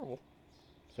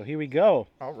So here we go.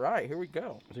 All right, here we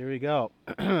go. Here we go.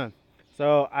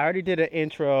 So I already did an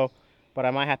intro, but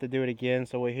I might have to do it again.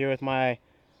 So we're here with my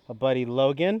buddy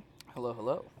Logan, Hello,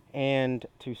 hello. and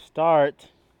to start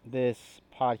this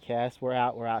podcast, we're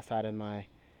outside in my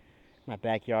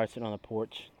backyard, sitting on the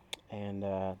porch, and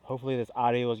hopefully this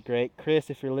audio is great. Chris,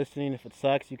 if you're listening, if it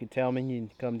sucks, you can tell me. You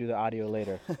can come do the audio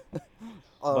later.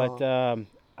 But Uh,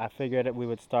 I figured that we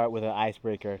would start with an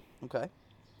icebreaker. okay.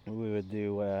 We would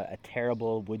do a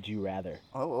terrible would you rather.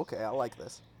 Oh, okay. I like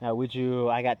this. Now, would you?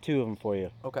 I got two of them for you.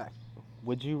 Okay.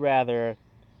 Would you rather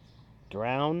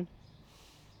drown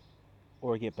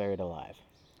or get buried alive?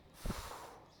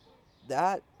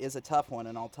 That is a tough one,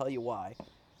 and I'll tell you why.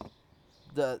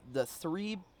 The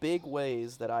three big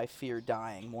ways that I fear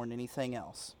dying more than anything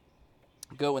else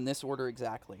go in this order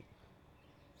exactly.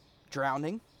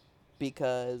 Drowning,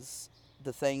 because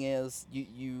the thing is,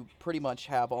 you pretty much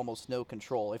have almost no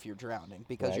control if you're drowning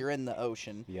because Right. you're in the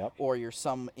ocean Yep. or you're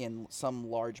in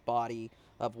some large body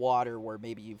of water where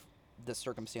maybe the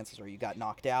circumstances are you got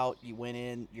knocked out, you went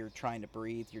in, you're trying to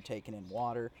breathe, you're taking in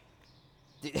water.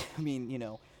 I mean,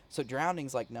 so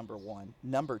drowning's like number one.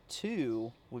 Number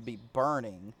two would be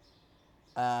burning.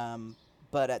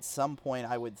 But at some point,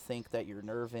 I would think that your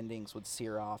nerve endings would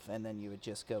sear off, and then you would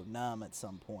just go numb at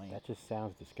some point. That just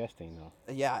sounds disgusting,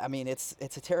 though. Yeah, I mean, it's a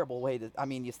terrible way to. I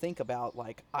mean, you think about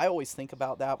like I always think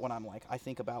about that when I'm like I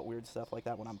think about weird stuff like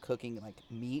that when I'm cooking like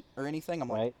meat or anything. I'm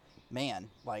like, Right? man,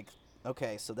 like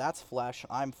okay, so that's flesh.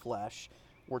 I'm flesh.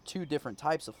 We're two different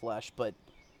types of flesh, but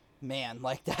man,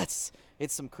 like it's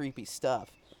some creepy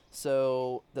stuff.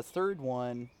 So the third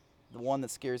one, the one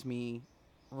that scares me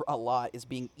a lot, is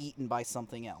being eaten by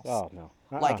something else. Oh no.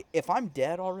 Like if I'm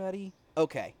dead already,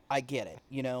 okay, I get it.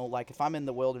 Like if I'm in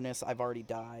the wilderness, I've already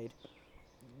died.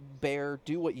 Bear,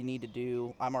 do what you need to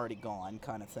do. I'm already gone,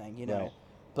 kind of thing. Right.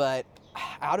 But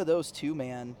out of those two,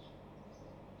 man,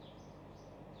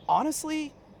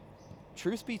 honestly,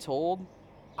 truth be told,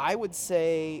 I would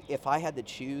say if I had to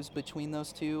choose between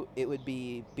those two, it would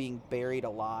be being buried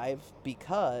alive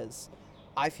because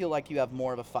I feel like you have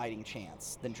more of a fighting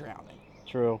chance than drowning.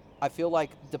 True. I feel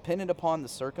like dependent upon the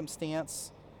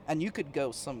circumstance, and you could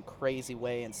go some crazy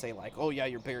way and say like, oh yeah,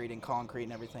 you're buried in concrete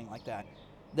and everything like that,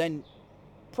 then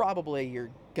probably you're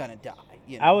gonna die.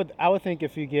 I would think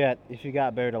if you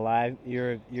got buried alive,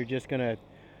 you're just gonna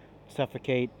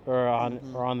suffocate or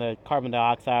on the carbon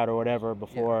dioxide or whatever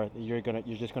before you're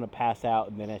just gonna pass out,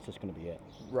 and then that's just gonna be it.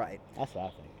 Right. That's what I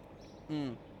think.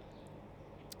 Mm.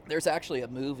 There's actually a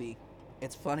movie.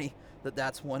 It's funny that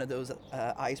that's one of those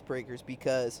icebreakers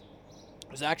because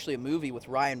there's actually a movie with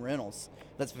Ryan Reynolds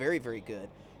that's very, very good.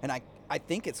 And I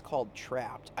think it's called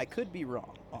Trapped. I could be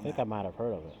wrong I on think that. I might have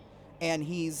heard of it. And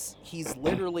he's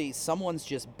literally, someone's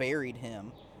just buried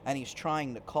him and he's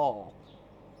trying to call.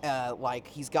 Like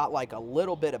he's got like a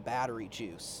little bit of battery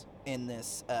juice in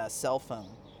this cell phone.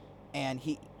 And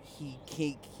he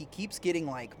keeps getting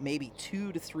like maybe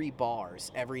 2 to 3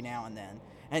 bars every now and then,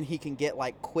 and he can get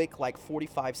like quick like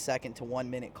 45-second to 1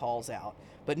 minute calls out,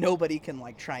 but nobody can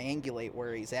like triangulate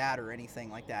where he's at or anything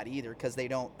like that either because they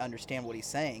don't understand what he's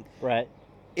saying. Right.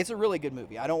 It's a really good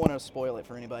movie. I don't want to spoil it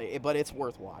for anybody, but it's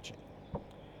worth watching.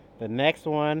 The next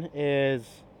one is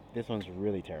this one's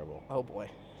really terrible. Oh boy.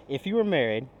 If you were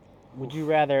married, would you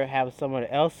rather have someone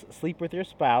else sleep with your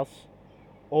spouse,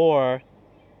 or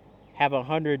have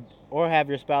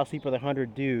your spouse sleep with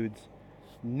 100 dudes,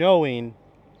 knowing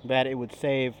that it would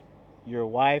save your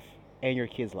wife and your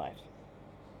kids' lives?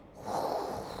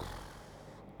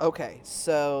 Okay,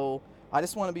 so I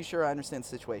just want to be sure I understand the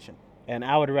situation. And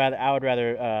I would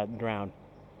rather drown.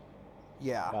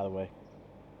 Yeah. By the way,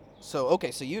 So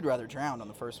okay, so you'd rather drown on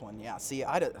the first one, yeah. See,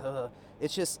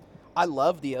 it's just I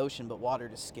love the ocean, but water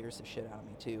just scares the shit out of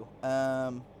me too.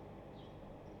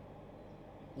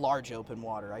 Large open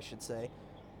water, I should say.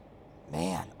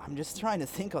 Man, I'm just trying to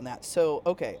think on that. So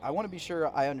okay, I want to be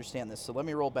sure I understand this. So let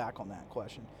me roll back on that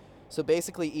question. So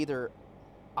basically, either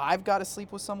I've got to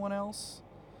sleep with someone else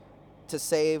to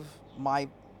save my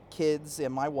kids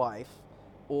and my wife,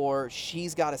 or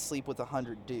she's got to sleep with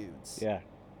 100 dudes. yeah.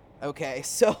 Okay,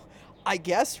 so I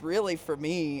guess really for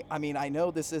me, I mean, I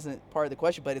know this isn't part of the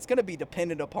question, but it's going to be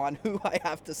dependent upon who I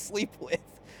have to sleep with.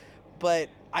 But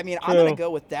I mean, I'm going True. to go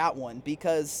with that one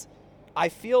because I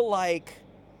feel like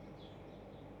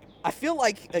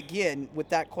again with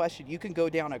that question, you can go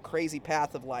down a crazy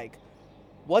path of like,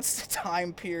 what's the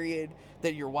time period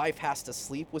that your wife has to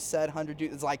sleep with said 100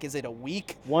 dudes? Like, is it a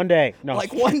week? One day. No.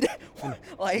 Like one day?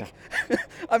 Like,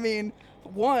 I mean,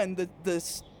 the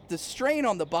strain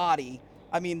on the body.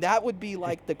 I mean, that would be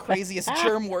like the craziest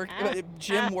gym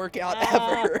workout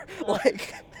ever.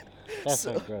 Like, That's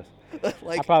So, so gross. I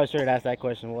like, probably should have asked that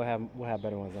question. We'll have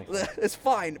better ones next time. it's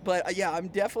fine, but yeah, I'm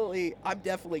definitely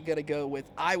gonna go with.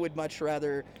 I would much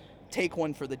rather take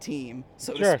one for the team,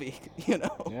 so to Sure. speak. You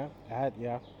know. Yeah.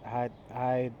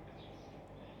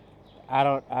 I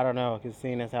don't know, because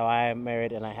seeing as how I am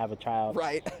married and I have a child,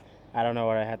 Right. I don't know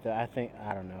what I have to.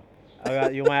 I don't know.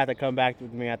 You might have to come back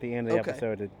with me at the end of the Okay.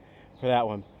 episode for that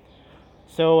one.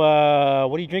 So,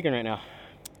 what are you drinking right now?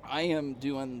 I am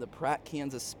doing the Pratt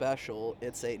Kansas Special.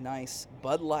 It's a nice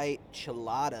Bud Light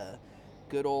Chelada,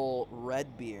 good old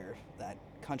red beer, that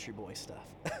country boy stuff.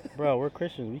 Bro, we're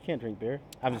Christians. We can't drink beer.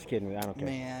 I'm just kidding. I don't care.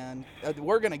 Man,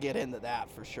 we're gonna get into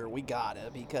that for sure. We gotta,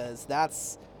 because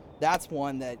that's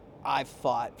one that I've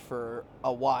fought for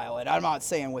a while, and I'm not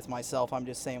saying with myself. I'm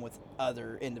just saying with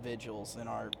other individuals in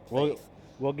our We'll faith.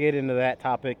 we'll get into that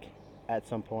topic at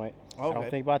some point. I don't Okay.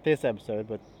 think about this episode,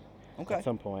 but Okay. at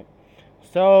some point.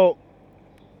 So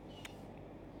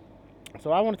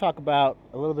I want to talk about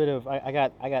a little bit of. I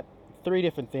got three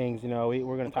different things. We're going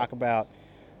to Okay. talk about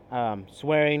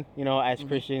swearing. As Mhm.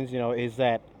 Christians, is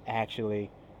that actually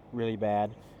really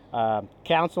bad?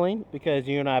 Counseling, because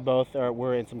you and I both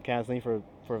we're in some counseling for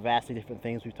vastly different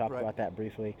things. We've talked Right. about that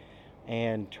briefly,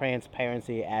 and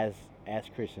transparency as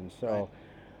Christians. So. Right.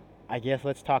 I guess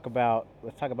let's talk about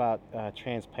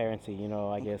transparency. I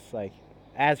Okay. guess like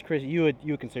as Christian, you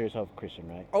would consider yourself a Christian,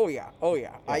 right? Oh yeah. Oh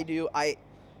yeah. Yeah. I do.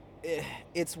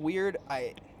 It's weird.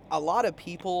 A lot of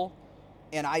people,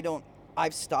 and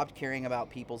I've stopped caring about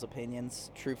people's opinions,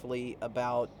 truthfully,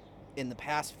 about in the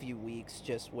past few weeks,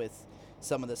 just with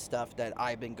some of the stuff that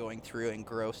I've been going through and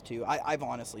gross to. I've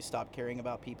honestly stopped caring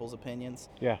about people's opinions.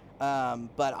 Yeah.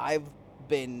 But I've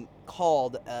been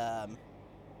called,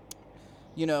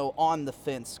 on the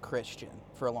fence Christian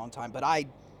for a long time. But I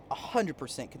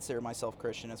 100% consider myself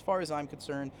Christian. As far as I'm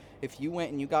concerned, if you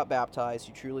went and you got baptized,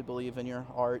 you truly believe in your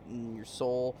heart and your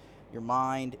soul, your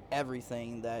mind,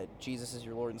 everything that Jesus is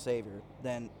your Lord and Savior,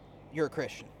 then you're a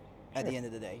Christian. At Sure. the end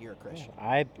of the day, you're a Christian.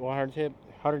 I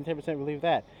 110% believe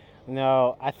that.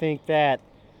 No, I think that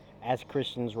as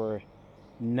Christians we're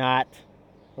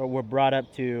brought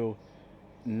up to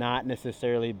not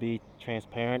necessarily be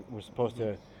transparent. Mhm.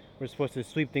 We're supposed to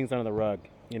sweep things under the rug.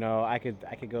 I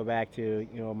could go back to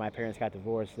my parents got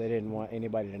divorced. They didn't want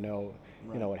anybody to know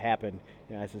Right. what happened.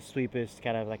 It's a sweep. It's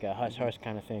kind of like a hush Mhm. hush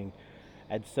kind of thing.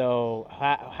 And so,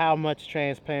 how much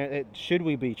transparent should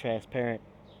we be transparent,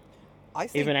 I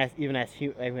think, even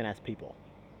as people?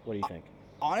 What do you think?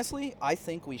 honestly, I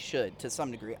think we should to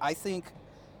some degree. I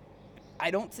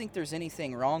don't think there's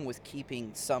anything wrong with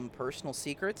keeping some personal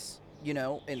secrets, in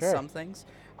Sure. some things.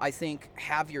 I think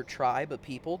have your tribe of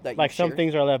people that Like you some share.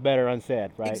 things are left better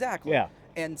unsaid, right? Exactly. Yeah.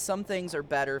 And some things are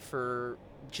better for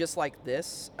just like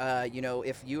this.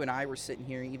 If you and I were sitting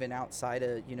here, even outside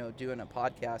of, doing a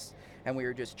podcast and we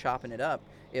were just chopping it up,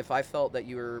 if I felt that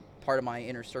you were part of my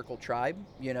inner circle tribe,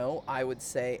 I would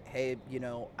say, hey,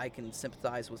 I can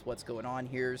sympathize with what's going on.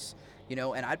 Here's,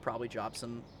 and I'd probably drop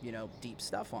some, deep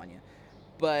stuff on you.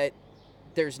 But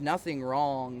there's nothing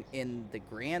wrong in the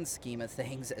grand scheme of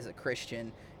things as a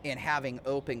Christian in having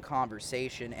open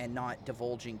conversation and not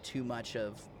divulging too much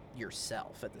of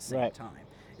yourself at the same Right. time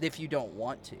if you don't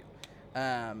want to.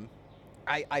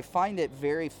 I find it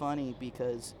very funny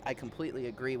because I completely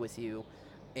agree with you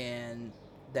in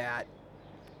that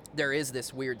there is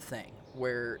this weird thing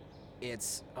where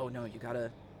it's, oh no, you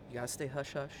gotta stay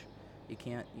hush hush. You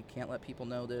can't let people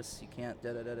know this. You can't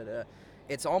da da da da da.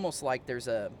 It's almost like there's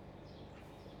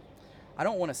I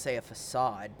don't want to say a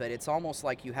facade, but it's almost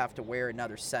like you have to wear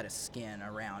another set of skin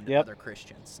around Yep. other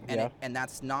Christians, and Yeah.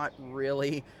 that's not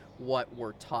really what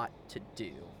we're taught to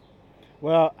do.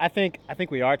 Well, I think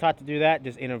we are taught to do that.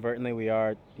 Just inadvertently, we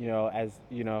are. As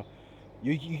you gotta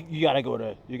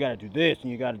do this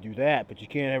and you gotta do that, but you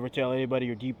can't ever tell anybody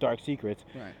your deep dark secrets.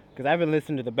 Right. Because I've been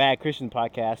listening to the Bad Christian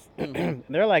podcast. Mhm.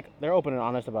 They're open and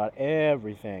honest about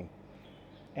everything.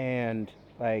 And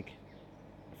like,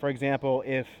 for example,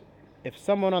 if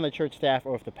someone on the church staff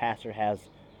or if the pastor has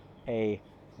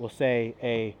we'll say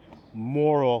a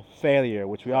moral failure,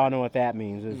 which we all know what that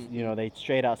means, is Mhm. they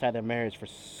strayed outside their marriage for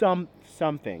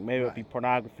something. Maybe it would be Right.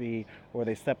 pornography or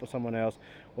they slept with someone else.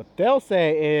 What they'll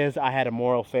say is, "I had a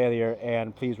moral failure,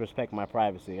 and please respect my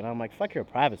privacy." And I'm like, "Fuck your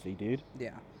privacy, dude."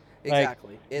 Yeah. Like,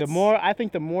 Exactly.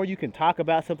 the more you can talk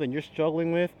about something you're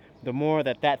struggling with, the more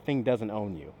that thing doesn't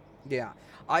own you. Yeah.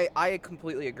 I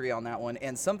completely agree on that one.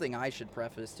 And something I should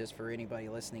preface just for anybody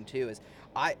listening too is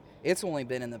it's only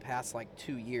been in the past like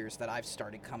 2 years that I've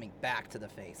started coming back to the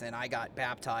faith, and I got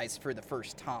baptized for the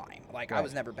first time. Like, I Right.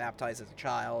 was never baptized as a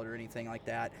child or anything like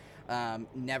that.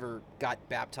 Never got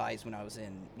baptized when I was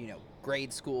in,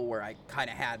 grade school, where I kind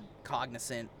of had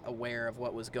cognizant, aware of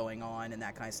what was going on and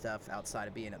that kind of stuff outside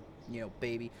of being a,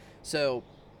 baby. So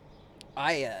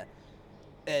I,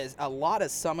 as a lot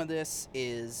of some of this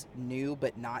is new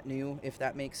but not new, if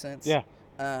that makes sense. Yeah.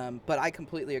 But I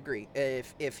completely agree.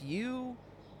 If you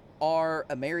are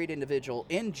a married individual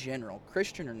in general,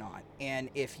 Christian or not, and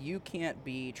if you can't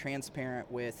be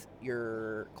transparent with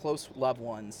your close loved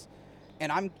ones,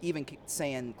 and I'm even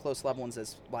saying close loved ones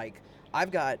as like,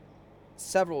 I've got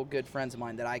several good friends of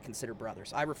mine that I consider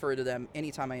brothers. I refer to them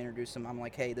anytime I introduce them. I'm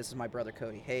like, hey, this is my brother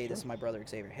Cody. Hey, this is my brother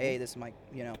Xavier. Hey, this is my,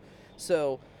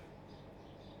 So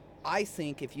I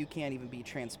think if you can't even be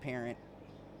transparent,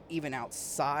 even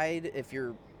outside, if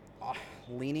you're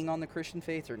leaning on the Christian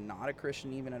faith or not a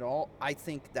Christian even at all, I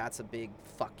think that's a big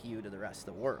fuck you to the rest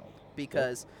of the world.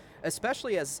 Because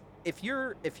especially as if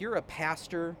you're a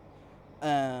pastor,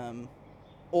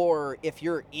 or if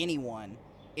you're anyone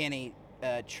in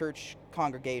a church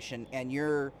congregation and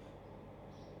you're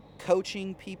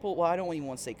coaching people, well, I don't even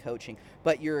want to say coaching,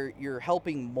 but you're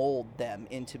helping mold them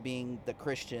into being the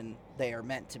Christian they are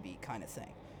meant to be, kind of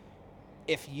thing.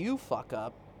 If you fuck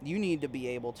up, you need to be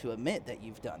able to admit that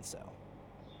you've done so.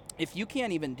 If you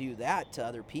can't even do that to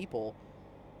other people,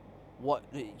 what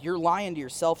you're lying to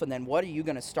yourself, and then what are you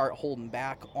going to start holding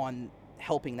back on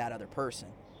helping that other person?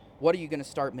 What are you going to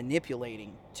start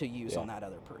manipulating to use on that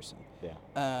other person?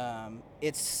 Yeah.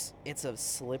 It's a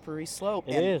slippery slope.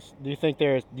 It is. Do you think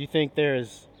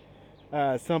there's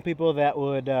some people that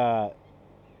would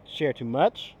share too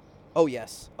much? Oh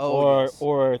yes. Oh yes.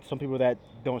 Or some people that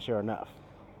don't share enough?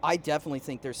 I definitely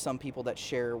think there's some people that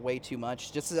share way too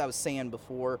much. Just as I was saying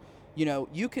before,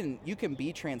 you can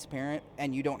be transparent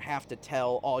and you don't have to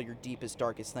tell all your deepest,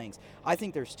 darkest things. I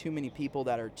think there's too many people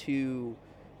that are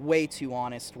way too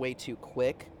honest, way too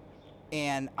quick,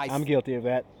 and I'm guilty of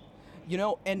that.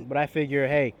 But I figure,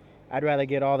 hey, I'd rather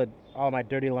get all my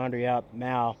dirty laundry out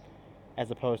now, as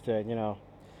opposed to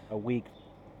a week.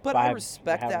 But I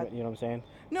respect that. You know what I'm saying?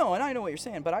 No, and I know what you're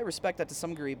saying, but I respect that to some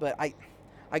degree. But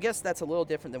I guess that's a little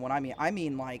different than what I mean. I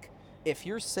mean, like, if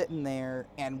you're sitting there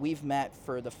and we've met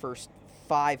for the first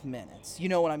 5 minutes, you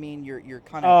know what I mean? You're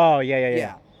kind of. Oh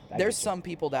yeah. There's some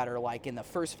people that are like, in the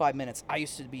first 5 minutes, I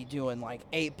used to be doing like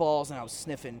 8 balls and I was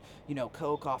sniffing,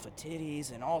 coke off of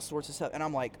titties and all sorts of stuff. And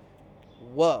I'm like,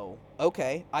 whoa,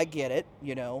 okay, I get it,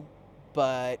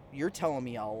 but you're telling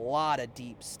me a lot of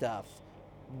deep stuff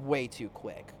way too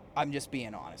quick. I'm just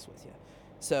being honest with you.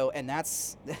 So, and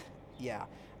that's, yeah.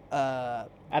 I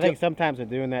think sometimes in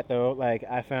doing that though, like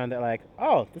I found that like,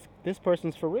 oh, this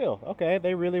person's for real. Okay,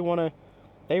 they really want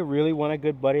a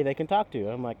good buddy they can talk to.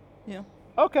 I'm like, yeah.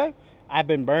 Okay. I've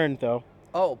been burned though.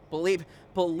 Oh,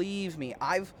 believe me,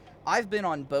 I've been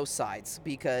on both sides,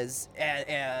 because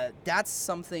that's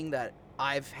something that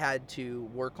I've had to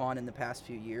work on in the past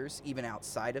few years, even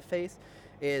outside of faith,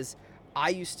 is I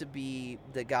used to be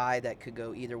the guy that could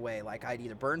go either way. Like, I'd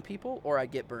either burn people or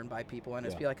I'd get burned by people, and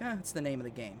just be like, it's the name of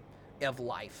the game of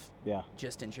life. Yeah.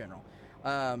 Just in general.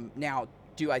 Now,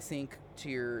 do I think, to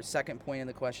your second point in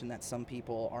the question, that some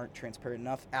people aren't transparent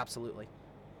enough? Absolutely.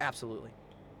 Absolutely.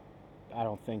 I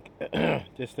don't think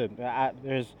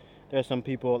there's some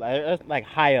people like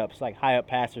high up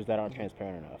pastors that aren't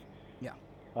transparent enough. Yeah.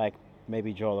 Like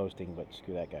maybe Joel Osteen, but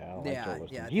screw that guy. I don't like Joel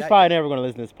Osteen. Yeah, He's probably never going to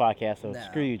listen to this podcast, so No.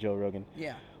 screw you, Joe Rogan.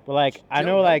 Yeah. But like I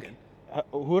know Rogan.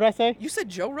 who did I say? You said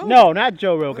Joe Rogan? No, not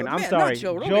Joe Rogan. I'm Man, sorry. not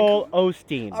Joe Rogan. Joel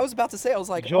Osteen. I was about to say, I was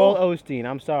like, Joel Osteen.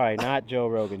 I'm sorry, not Joe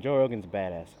Rogan. Joe Rogan's a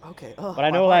badass. Okay. But I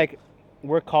know like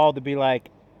we're called to be like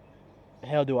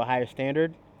held to a higher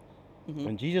standard. Mm-hmm.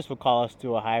 And Jesus would call us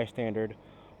to a higher standard,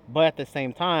 but at the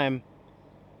same time,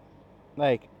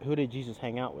 like, who did Jesus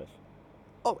hang out with?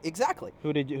 Oh, exactly.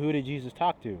 Who did Jesus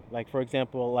talk to? Like, for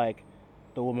example, like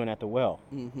the woman at the well.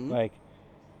 Mm-hmm. Like,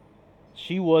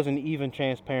 she wasn't even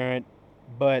transparent,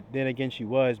 but then again, she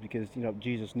was, because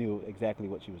Jesus knew exactly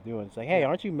what she was doing. It's like, hey,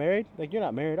 aren't you married? Like, you're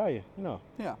not married, are you?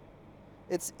 Yeah.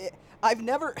 This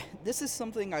is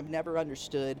something I've never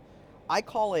understood. I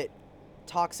call it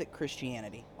toxic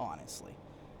Christianity, honestly,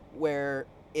 where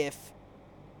if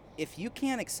you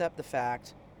can't accept the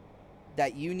fact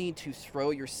that you need to throw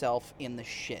yourself in the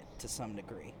shit to some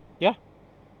degree. Yeah.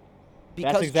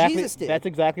 Because Jesus did. That's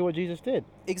exactly what Jesus did.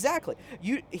 Exactly.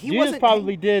 Jesus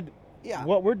probably did Yeah.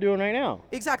 what we're doing right now.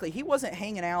 Exactly. He wasn't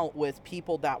hanging out with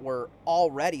people that were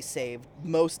already saved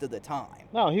most of the time.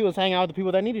 No, he was hanging out with the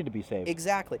people that needed to be saved.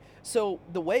 Exactly. So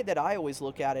the way that I always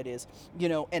look at it is,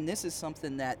 and this is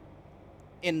something that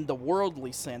in the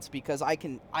worldly sense, because I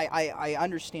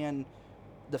understand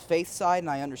the faith side and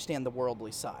I understand the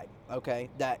worldly side. Okay,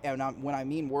 when I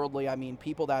mean worldly, I mean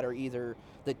people that are either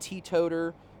the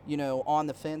teetotaler, on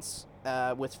the fence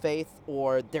with faith,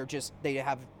 or they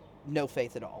have no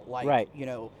faith at all, like Right.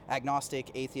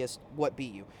 Agnostic, atheist, what be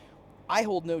you. I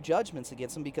hold no judgments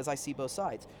against them because I see both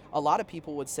sides. A lot of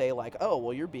people would say like, oh,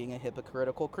 well, you're being a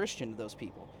hypocritical Christian to those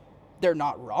people. They're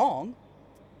not wrong.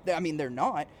 I mean, they're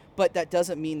not, but that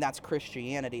doesn't mean that's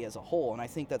Christianity as a whole. And I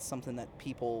think that's something that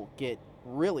people get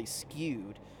really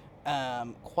skewed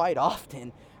quite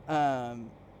often.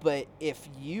 But if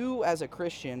you as a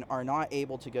Christian are not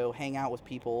able to go hang out with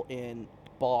people in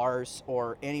bars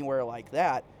or anywhere like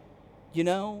that, you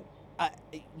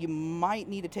might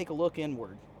need to take a look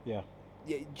inward. Yeah.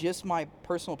 Just my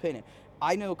personal opinion.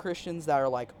 I know Christians that are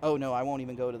like, oh no, I won't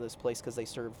even go to this place because they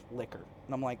serve liquor.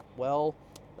 And I'm like, well,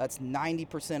 that's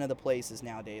 90% of the places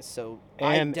nowadays. So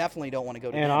I definitely don't want to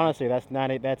go to. And them. honestly, that's not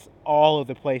it. That's all of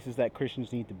the places that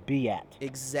Christians need to be at.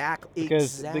 Exactly.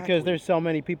 Because there's so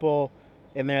many people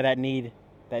in there that need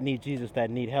Jesus, that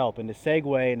need help, and to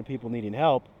segue into people needing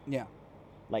help. Yeah.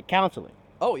 Like counseling.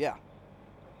 Oh yeah.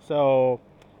 So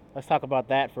let's talk about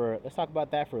that for a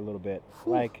little bit.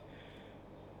 Whew. Like,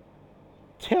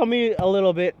 tell me a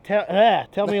little bit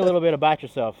about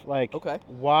yourself. Like, okay.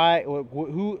 Why?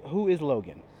 Who is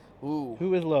Logan? Ooh.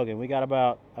 Who is Logan? We got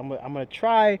about. I'm gonna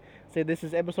try. Say this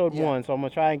is episode 1, so I'm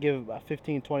gonna try and give about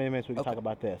 15, 20 minutes. We can talk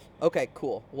about this. Okay.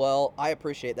 Cool. Well, I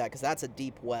appreciate that because that's a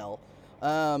deep well.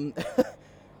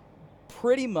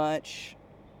 Pretty much,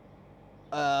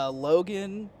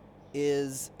 Logan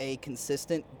is a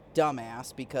consistent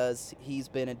dumbass because he's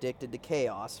been addicted to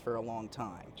chaos for a long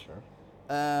time. Sure.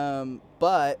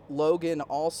 But Logan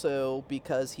also,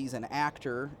 because he's an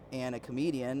actor and a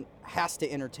comedian, has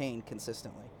to entertain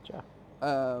consistently. Sure.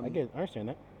 I understand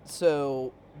that.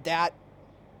 So that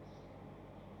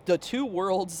the two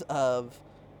worlds of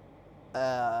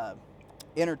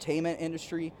entertainment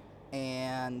industry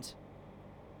and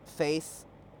faith,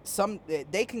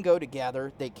 they can go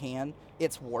together. They can.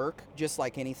 It's work, just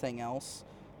like anything else.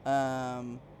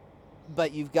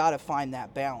 But you've got to find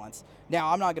that balance.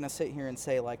 Now, I'm not going to sit here and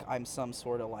say like I'm some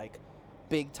sort of like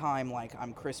big time, like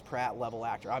I'm Chris Pratt level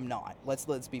actor. I'm not.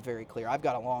 Let's be very clear. I've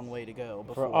got a long way to go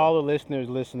before. For all the listeners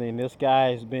listening, this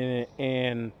guy has been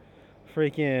in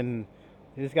freaking.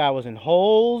 This guy was in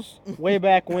Holes way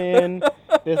back when.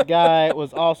 This guy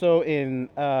was also in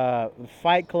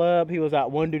Fight Club. He was that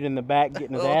one dude in the back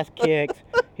getting his ass kicked.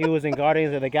 He was in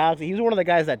Guardians of the Galaxy. He was one of the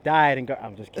guys that died.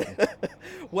 I'm just kidding.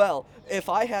 Well, if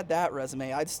I had that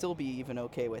resume, I'd still be even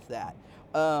okay with that.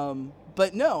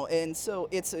 But no, and so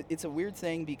it's a weird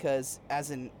thing because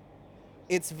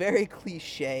it's very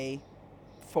cliche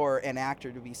for an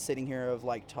actor to be sitting here of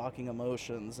like talking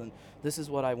emotions and this is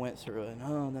what I went through and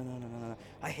no.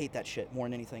 I hate that shit more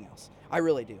than anything else. I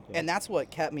really do. Yeah. And that's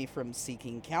what kept me from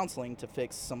seeking counseling to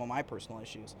fix some of my personal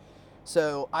issues.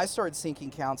 So I started seeking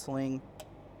counseling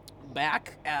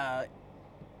back I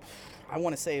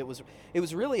want to say it was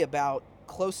really about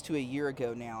close to a year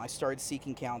ago now. I started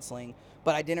seeking counseling,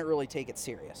 but I didn't really take it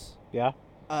serious. Yeah.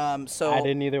 So I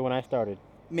didn't either when I started.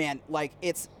 Man, like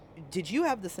did you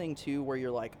have the thing too where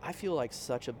you're like, I feel like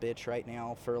such a bitch right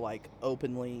now for like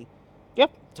openly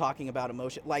talking about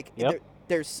emotion? Like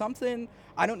there's something,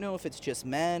 I don't know if it's just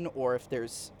men or if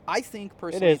there's, I think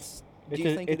personally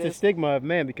it's a stigma of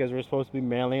men because we're supposed to be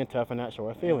manly and tough and not show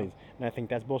our feelings. Yeah. And I think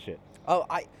that's bullshit. Oh,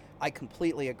 I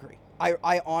completely agree.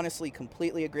 I honestly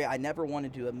completely agree. I never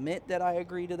wanted to admit that I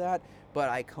agree to that, but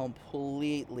I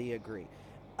completely agree.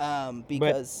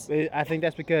 Because but I think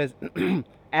that's because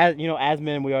as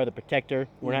men we are the protector.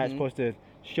 We're not supposed to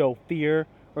show fear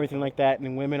or anything like that,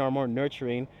 and women are more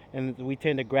nurturing and we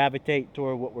tend to gravitate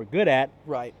toward what we're good at.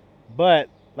 Right. But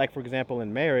like for example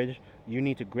in marriage, you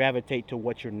need to gravitate to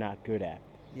what you're not good at.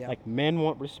 Yeah. Like men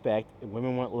want respect and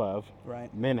women want love.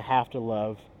 Right. Men have to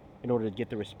love in order to get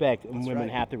the respect, and women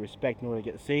have to respect in order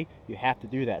to get you have to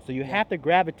do that. So you have to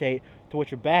gravitate to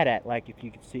what you're bad at. Like if you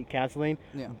could seek counseling,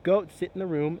 go sit in the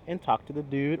room and talk to the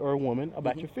dude or a woman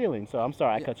about your feelings. So I'm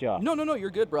sorry I cut you off. No, you're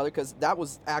good, brother, because that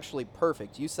was actually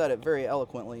perfect. You said it very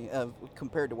eloquently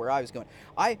compared to where I was going.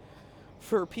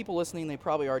 For people listening, they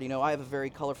probably already know I have a very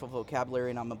colorful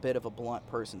vocabulary and I'm a bit of a blunt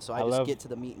person, so I just get to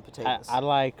the meat and potatoes. I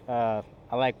like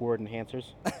word enhancers.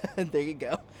 There you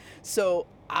go. So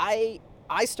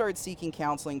I started seeking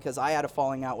counseling because I had a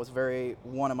falling out with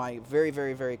one of my very,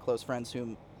 very, very close friends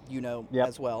whom Yep.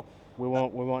 as well. We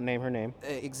won't name her name.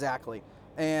 Exactly.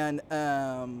 And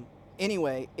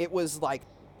anyway, it was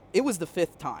the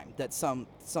fifth time that some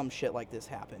shit like this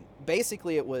happened.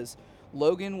 Basically, it was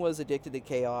Logan was addicted to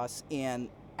chaos, and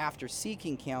after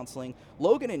seeking counseling,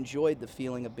 Logan enjoyed the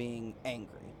feeling of being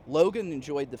angry. Logan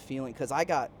enjoyed the feeling because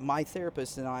my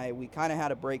therapist and we kind of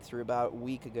had a breakthrough about a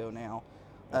week ago now,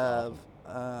 That's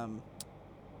of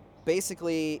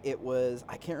basically it was,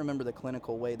 I can't remember the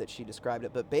clinical way that she described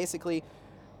it, but basically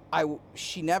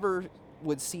she never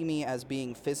would see me as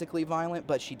being physically violent,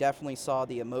 but she definitely saw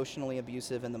the emotionally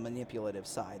abusive and the manipulative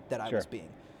side that I Sure. was being.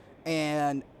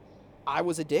 And I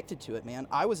was addicted to it, man.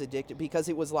 I was addicted because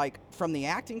it was like, from the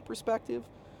acting perspective,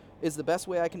 is the best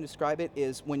way I can describe it,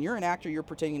 is when you're an actor, you're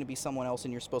pretending to be someone else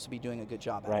and you're supposed to be doing a good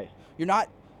job at it. Right.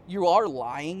 You are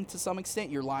lying to some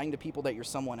extent. You're lying to people that you're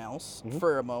someone else Mhm.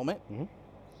 for a moment. Mhm.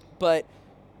 But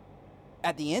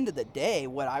at the end of the day,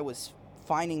 what I was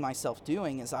finding myself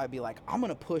doing is I'd be like, I'm going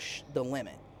to push the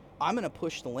limit. I'm going to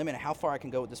push the limit of how far I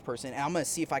can go with this person, and I'm going to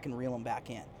see if I can reel them back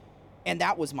in. And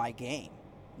that was my game.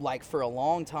 Like, for a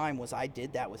long time I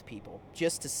did that with people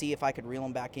just to see if I could reel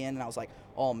them back in. And I was like,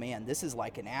 oh man, this is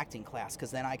like an acting class,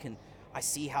 because then I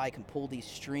see how I can pull these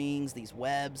strings, these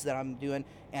webs that I'm doing.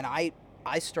 And I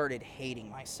started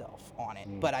hating myself on it,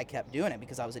 but I kept doing it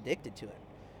because I was addicted to it.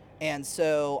 And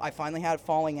so I finally had a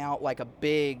falling out, like a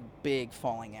big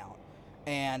falling out.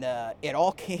 And it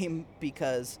all came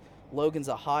because Logan's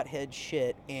a hothead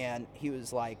shit, and he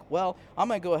was like, well, I'm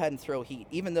going to go ahead and throw heat.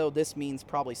 Even though this means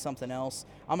probably something else,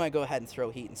 I'm going to go ahead and throw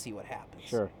heat and see what happens.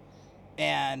 Sure.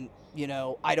 And,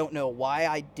 I don't know why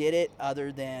I did it,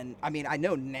 other than, I mean, I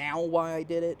know now why I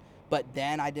did it, but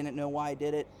then I didn't know why I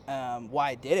did it.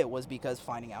 Why I did it was because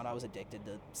finding out I was addicted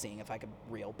to seeing if I could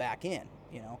reel back in,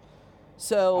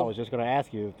 So I was just going to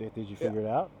ask you, did you figure it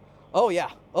out? Oh yeah,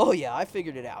 I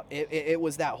figured it out. It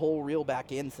was that whole reel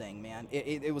back in thing, man.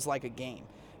 It was like a game.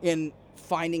 In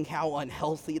finding how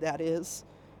unhealthy that is.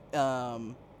 We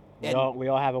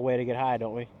all have a way to get high,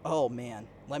 don't we? Oh man,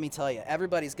 let me tell you,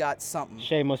 everybody's got something.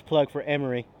 Shameless plug for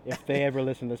Emory if they ever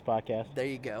listen to this podcast. There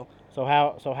you go. So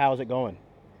how's it going?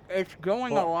 It's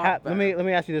going a lot better. Let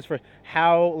me ask you this first.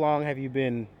 How long have you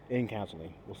been in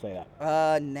counseling? We'll say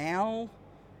that. Now,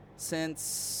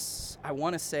 since I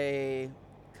want to say,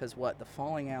 because the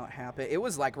falling out happened. It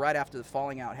was like right after the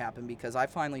falling out happened, because I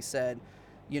finally said,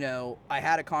 I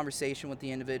had a conversation with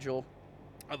the individual,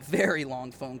 a very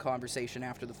long phone conversation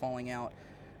after the falling out,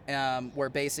 where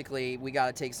basically we got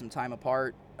to take some time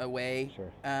apart away,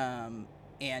 Sure.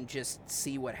 And just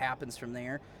see what happens from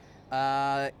there.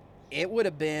 It would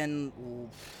have been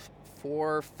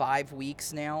 4 or 5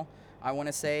 weeks now, I want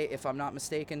to say, if I'm not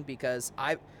mistaken, because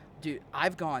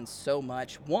I've gone so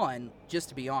much. One, just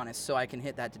to be honest, so I can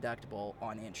hit that deductible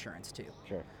on insurance too.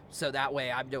 Sure. So that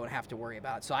way I don't have to worry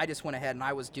about it. So I just went ahead and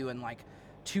I was doing like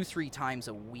 2-3 times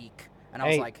a week. And I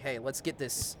was like, hey, let's get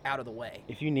this out of the way.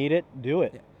 If you need it, do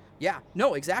it. Yeah,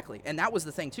 no, exactly. And that was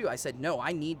the thing too. I said, no,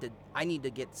 I need to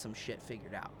get some shit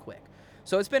figured out quick.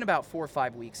 So it's been about 4 or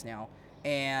 5 weeks now.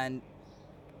 And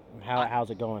how's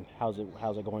it going? How's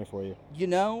it going for you?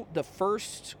 The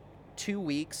first 2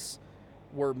 weeks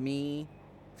were me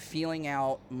feeling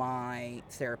out my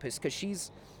therapist,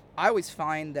 because I always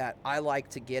find that I like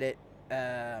to get it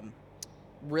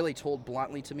really told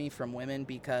bluntly to me from women,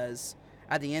 because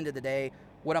at the end of the day,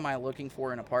 what am I looking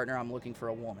for in a partner? I'm looking for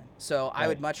a woman. So Right. I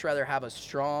would much rather have a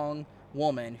strong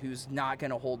woman who's not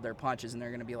going to hold their punches, and they're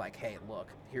going to be like, hey, look,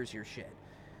 here's your shit.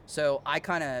 So I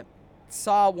kind of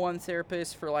saw one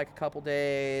therapist for like a couple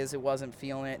days. It wasn't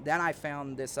feeling it. Then I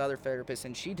found this other therapist,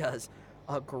 and she does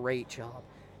a great job.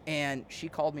 And she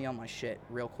called me on my shit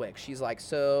real quick. She's like,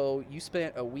 so you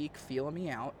spent a week feeling me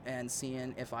out and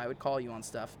seeing if I would call you on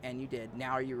stuff, and you did.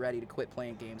 Now are you ready to quit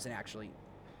playing games and actually,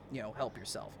 help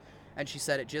yourself? And she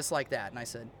said it just like that. And I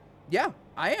said, yeah,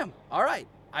 I am. All right.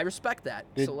 I respect that.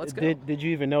 So let's go. Did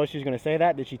you even know she was going to say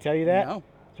that? Did she tell you that? No.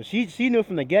 So she knew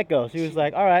from the get-go. She was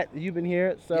like, all right, you've been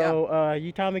here, so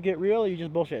you time to get real, or you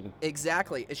just bullshitting?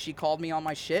 Exactly. She called me on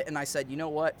my shit, and I said, you know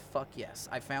what? Fuck yes.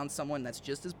 I found someone that's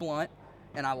just as blunt,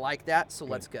 and I like that, so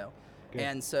let's go. Good.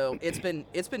 And so it's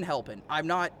been helping. I'm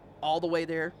not all the way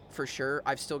there for sure.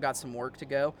 I've still got some work to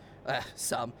go.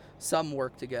 Some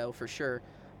work to go for sure.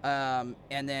 And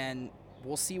then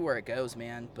we'll see where it goes,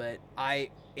 man. But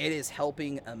it is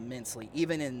helping immensely.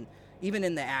 Even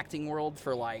in the acting world,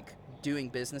 for like doing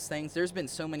business things, there's been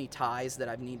so many ties that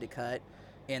I've needed to cut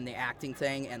in the acting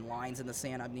thing, and lines in the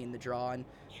sand I've needed to draw on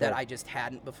that Sure. I just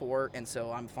hadn't before. And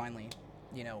so I'm finally,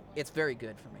 it's very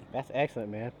good for me. That's excellent,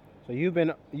 man. So you've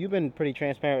been pretty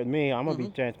transparent with me. I'm gonna be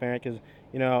Mm-hmm. transparent because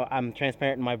I'm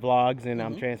transparent in my vlogs and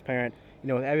I'm Mm-hmm. transparent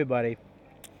with everybody.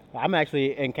 I'm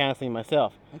actually in counseling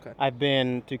myself. Okay. I've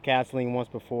been to counseling once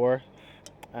before.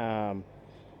 Um,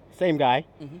 Same guy,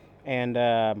 Mm-hmm.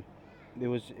 and it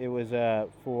was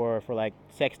for like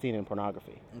sexting and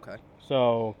pornography. Okay.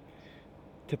 So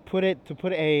to put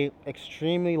a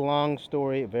extremely long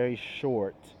story very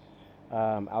short,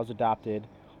 I was adopted.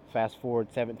 Fast forward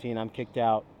 17, I'm kicked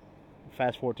out.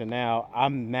 Fast forward to now,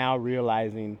 I'm now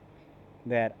realizing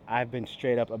that I've been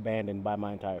straight up abandoned by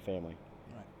my entire family.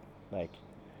 Right. Like,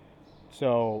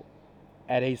 so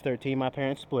at age 13, my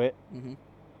parents split. Mm-hmm.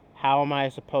 How am I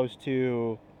supposed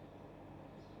to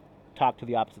talk to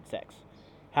the opposite sex?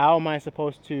 How am I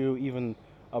supposed to even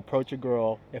approach a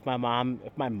girl if my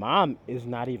mom is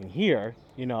not even here?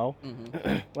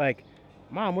 Mm-hmm. Like,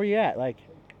 mom, where you at? Like,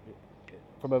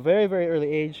 from a very very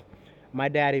early age, my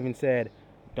dad even said,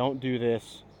 "Don't do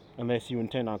this unless you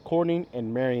intend on courting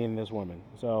and marrying this woman."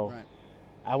 So Right.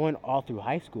 I went all through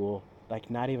high school,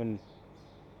 like Not even.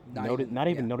 not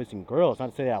even Yeah. noticing girls. Not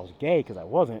to say that I was gay because I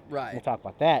wasn't. We'll Right. talk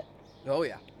about that. Oh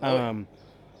yeah. Oh yeah. Um,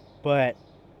 but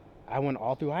I went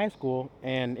all through high school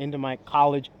and into my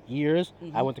college years. I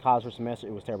Mm-hmm. went to college for a semester.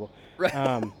 It was terrible. Right.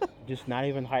 Um, just not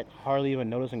even hardly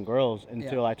even noticing girls Yeah.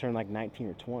 until I turned like 19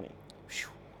 or 20. Phew.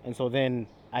 And so then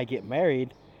I get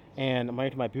married, and I'm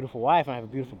married to my beautiful wife, and I have a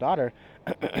beautiful daughter.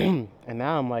 And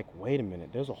now I'm like, wait a minute.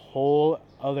 There's a whole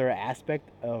other aspect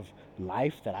of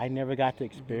life that I never got to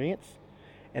Mm-hmm. experience.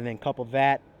 And then couple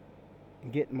that,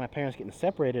 getting my parents getting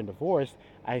separated and divorced,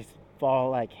 I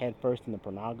fall like head first into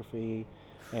pornography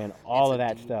and It's all a of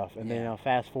that deep. stuff. And then Yeah.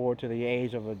 fast forward to the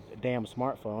age of a damn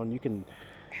smartphone,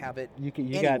 Have it you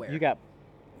got anywhere.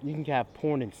 you can have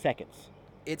porn in seconds.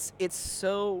 It's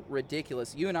so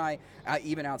ridiculous. You and I,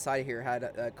 even outside of here, had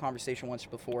a conversation once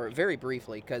before, very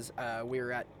briefly, because we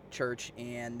were at church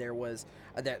and there was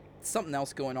that something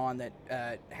else going on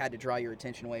that had to draw your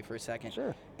attention away for a second.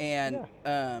 Sure. And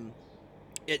Yeah.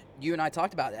 you and I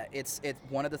talked about that. It's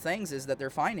one of the things is that they're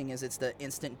finding is it's the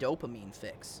instant dopamine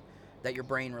fix that your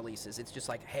brain releases. It's just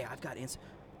like, hey, I've got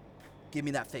give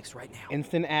me that fix right now.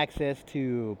 Instant access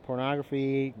to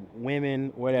pornography,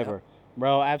 women, whatever.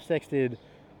 Bro, I've sexted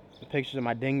pictures of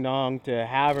my ding dong to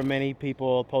however many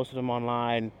people, posted them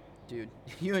online. Dude,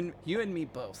 you and me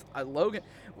both. Logan,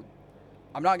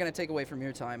 I'm not gonna take away from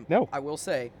your time. No. I will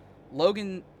say,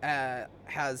 Logan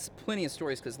has plenty of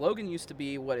stories because Logan used to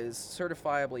be what is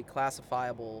certifiably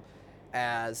classifiable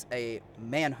as a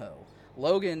manho.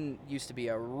 Logan used to be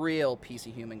a real piece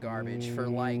of human garbage for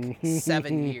like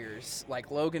 7 years.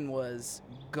 Like Logan was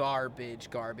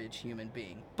garbage human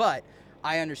being. But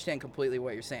I understand completely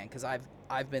what you're saying because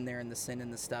I've been there in the sin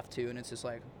and the stuff too, and it's just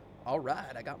like, all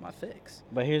right, I got my fix.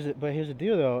 But here's the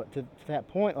deal though. To that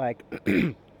point, like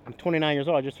I'm 29 years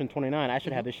old. I just turned 29. I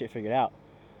should have this shit figured out.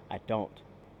 I don't.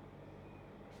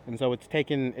 And so it's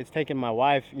taken my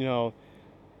wife,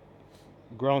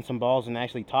 growing some balls and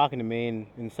actually talking to me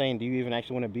and saying, "Do you even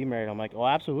actually want to be married?" I'm like, "Oh,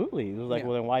 absolutely." It was like, Yeah.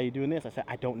 "Well, then why are you doing this?" I said,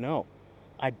 "I don't know.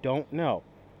 I don't know."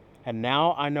 And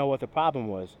now I know what the problem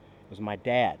was. It was my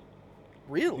dad.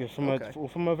 Really? Because from Okay.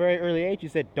 from a very early age, he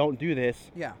said, "Don't do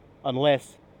this Yeah.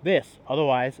 unless this.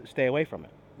 Otherwise, stay away from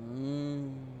it.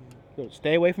 So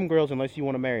stay away from girls unless you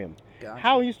want to marry them." Gotcha.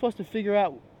 How are you supposed to figure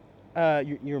out how are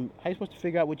you supposed to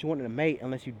figure out what you want in a mate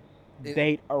unless you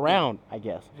date around? I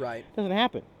guess Right. it doesn't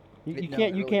happen. You No, can't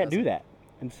it you really can't do doesn't. that.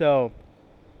 And so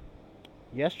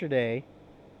yesterday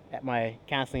at my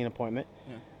counseling appointment,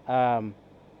 um,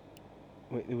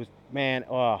 it was man.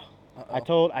 Oh,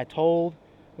 Uh-oh. I told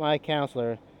my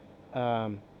counselor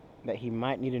that he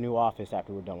might need a new office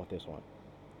after we're done with this one.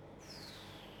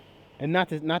 And not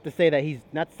to say that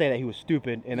he was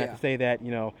stupid, and not Yeah. to say that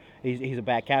he's a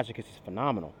bad counselor because he's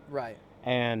phenomenal. Right.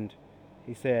 And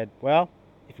he said, "Well,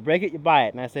 if you break it, you buy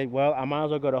it." And I said, "Well, I might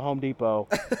as well go to Home Depot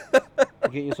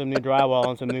and get you some new drywall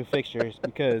and some new fixtures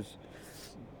because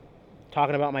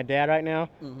talking about my dad right now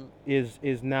Mm-hmm.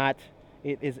 is not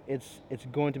it's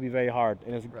going to be very hard,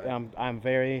 and Right. I'm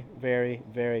very very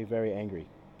very very angry,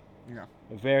 Yeah.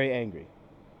 very angry,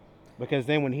 because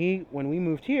then when we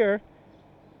moved here,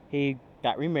 he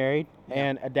got remarried Yeah.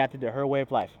 and adapted to her way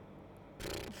of life.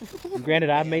 Granted,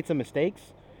 I've Man. made some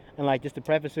mistakes, and like just to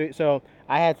preface it, so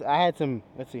I had some.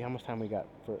 Let's see how much time we got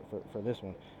for this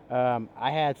one. I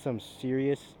had some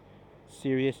serious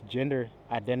gender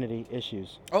identity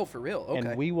issues, Oh, for real? Okay.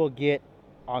 and we will get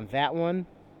on that one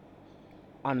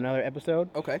on another episode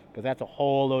Okay. because that's a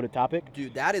whole loaded topic.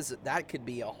 Dude, that could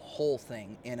be a whole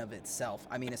thing in of itself.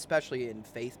 I mean, especially in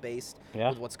faith-based Yeah.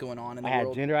 with what's going on in I the had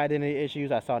world. gender identity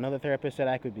issues. I saw another therapist said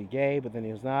I could be gay, but then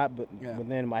he was not. But Yeah.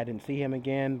 then I didn't see him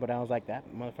again. But I was like, that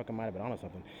motherfucker might have been on to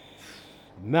something.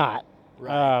 Not.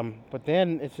 Right. But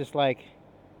then it's just like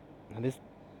this.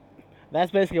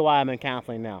 That's basically why I'm in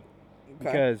counseling now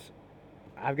because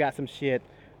I've got some shit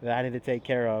that I need to take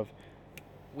care of.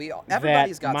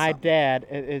 Everybody's that got my something. dad.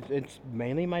 It's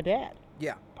mainly my dad.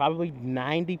 Yeah. Probably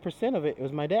 90% of it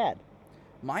was my dad.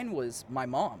 Mine was my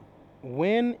mom.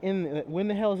 When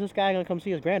the hell is this guy gonna come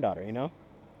see his granddaughter? You know?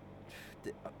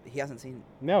 He hasn't seen.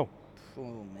 No.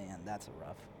 Oh man, that's a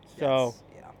rough. So.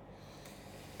 Yeah.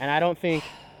 And I don't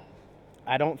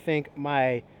think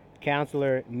my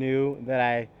counselor knew that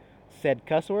I said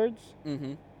cuss words,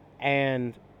 Mm-hmm.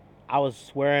 and I was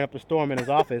swearing up a storm in his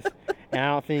office, and I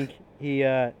don't think he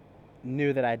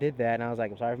knew that I did that. And I was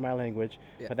like, I'm sorry for my language,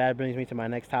 Yeah. but that brings me to my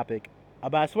next topic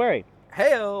about swearing.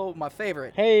 Hey-o, my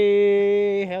favorite.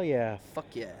 Hey, hell yeah.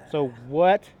 Fuck yeah. So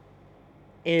what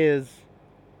is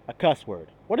a cuss word?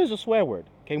 What is a swear word?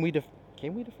 Can we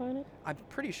define it? I'm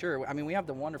pretty sure. I mean, we have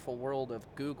the wonderful world of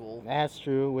Google That's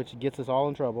true, which gets us all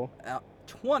in trouble.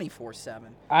 24/7.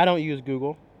 I don't use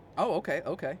Google. Oh,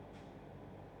 okay.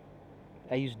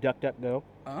 I use DuckDuckGo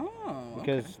Oh,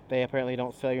 because okay. they apparently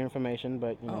don't sell your information,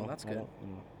 but you know. that's I good. don't, you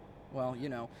know. Well, you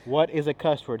know. What is a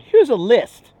cuss word? Here's a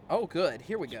list. Oh, good.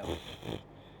 Here we go.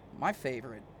 My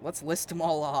favorite. Let's list them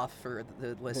all off for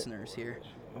the listeners here.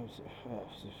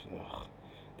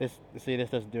 This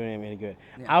doesn't do any good.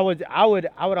 Yeah. I would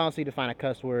honestly define a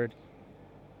cuss word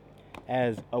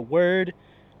as a word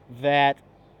that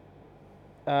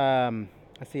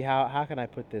let's see how can I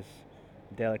put this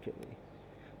delicately.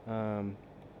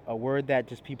 A word that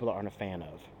just people aren't a fan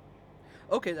of.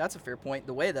 Okay, that's a fair point.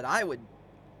 The way that I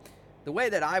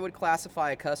would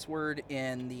classify a cuss word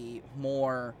in the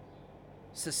more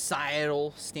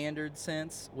societal standard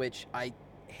sense, which I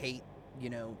hate,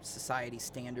 society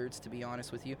standards, to be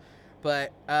honest with you.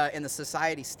 But in the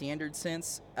society standard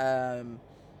sense,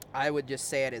 I would just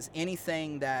say it as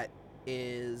anything that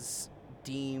is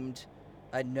deemed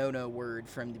a no-no word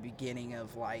from the beginning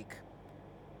of, like,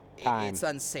 Time. it's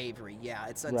unsavory. Yeah,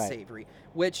 it's Right. unsavory.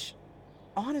 Which,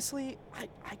 honestly,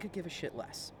 I could give a shit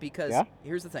less. Because Yeah?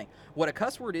 here's the thing. What a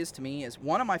cuss word is to me is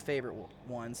one of my favorite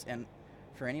ones. And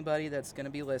for anybody that's going to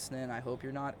be listening, I hope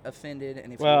you're not offended.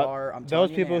 And if you are, I'm telling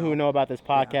those you people now, who know about this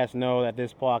podcast know that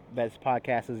this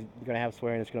podcast is going to have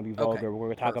swearing. It's going to be vulgar. Okay, We're going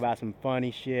to talk perfect. about some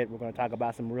funny shit. We're going to talk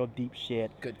about some real deep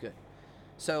shit. Good.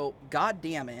 So, God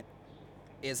damn it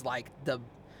is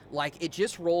it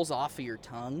just rolls off of your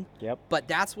tongue. Yep. But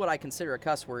that's what I consider a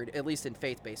cuss word, at least in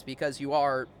faith-based, because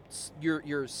you're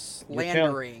You're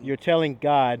slandering. You're telling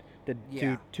God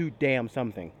Yeah. to damn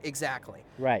something. Exactly.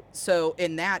 Right. So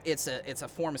in that, it's a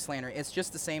form of slander. It's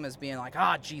just the same as being like,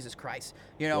 Jesus Christ,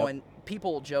 Yep. And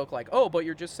people joke like, oh, but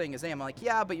you're just saying his name. I'm like,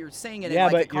 yeah, but you're saying it Yeah,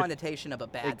 in like but the you're- connotation of a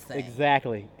bad thing.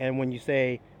 Exactly. And when you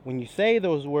say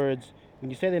those words, when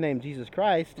you say the name Jesus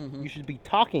Christ, Mhm. you should be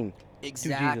talking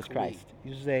Exactly. to Jesus Christ.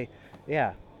 You should say,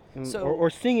 yeah. So- or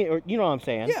sing it, or you know what I'm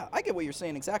saying. Yeah, I get what you're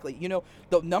saying exactly.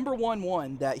 The number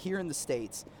one that here in the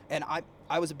States, and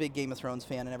I was a big Game of Thrones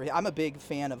fan and everything. I'm a big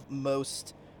fan of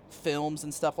most films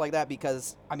and stuff like that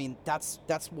because, I mean, that's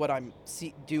what I'm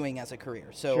doing as a career.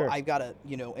 So Sure. I've got to,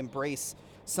 embrace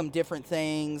some different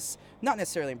things. Not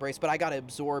necessarily embrace, but I got to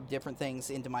absorb different things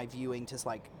into my viewing to,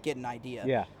 like, get an idea.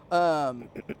 Yeah.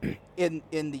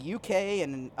 In the UK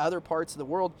and in other parts of the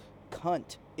world,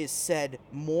 cunt is said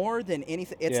more than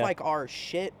anything. It's Yeah. like our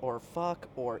shit or fuck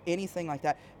or anything like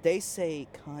that. They say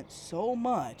cunt so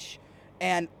much,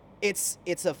 and it's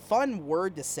a fun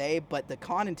word to say, but the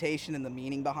connotation and the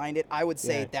meaning behind it, I would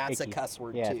say Yeah, that's icky. a cuss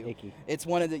word Yeah, too. it's icky. It's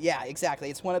one of the exactly.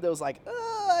 It's one of those like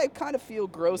I kind of feel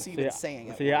gross even saying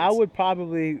it. See, I would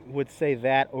say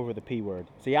that over the P word.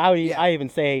 See, I even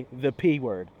say the P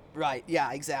word. Right.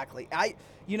 Yeah. Exactly. I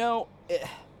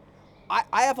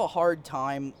have a hard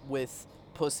time with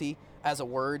pussy as a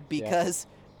word because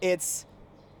it's,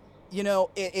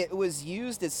 it was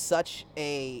used as such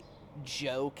a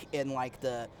joke in like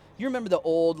you remember the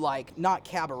old, like, not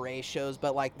cabaret shows,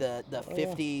 but like the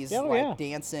 50s,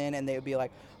 dancing, and they would be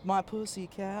like, my pussy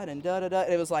cat and da-da-da.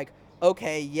 And it was like,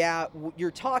 okay, yeah,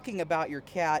 you're talking about your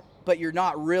cat, but you're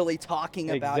not really talking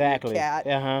about your cat.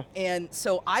 Uh-huh. And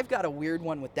so I've got a weird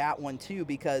one with that one too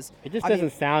because It just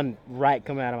doesn't sound right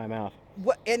coming out of my mouth.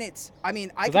 and it's, I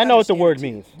mean, I know what the word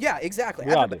means. Yeah, exactly.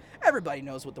 We all do. Everybody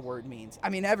knows what the word means. I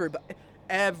mean,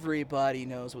 everybody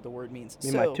knows what the word means. I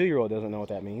mean, my 2-year-old doesn't know what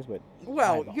that means, but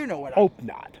well, I you know what hope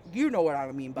not. you know what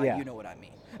I mean by Yeah. you know what I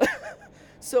mean.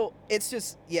 So it's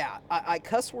just, yeah, I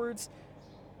cuss words,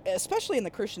 especially in the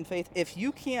Christian faith, if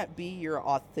you can't be your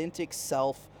authentic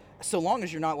self, so long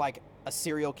as you're not like a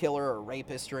serial killer or a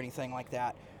rapist or anything like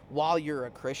that, while you're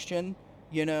a Christian,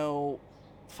 you know,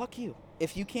 fuck you.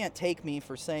 If you can't take me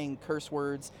for saying curse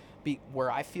words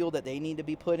where I feel that they need to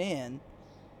be put in,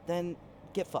 then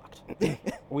get fucked.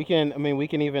 We can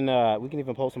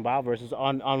even pull some Bible verses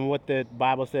on what the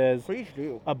Bible says Please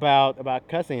do. about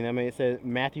cussing. I mean, it says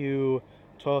Matthew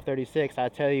 12:36. I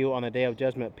tell you, on the day of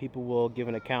judgment, people will give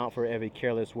an account for every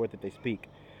careless word that they speak.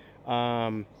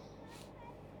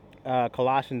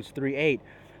 Colossians 3:8.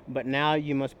 But now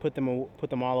you must put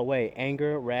them all away: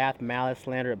 anger, wrath, malice,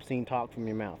 slander, obscene talk from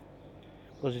your mouth.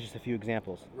 Those are just a few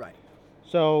examples. Right.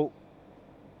 So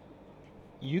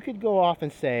you could go off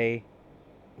and say,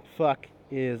 "Fuck"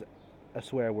 is a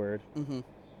swear word, Mm-hmm.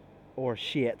 or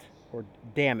 "shit," or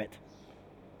 "damn it."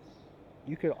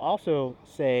 You could also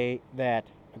say that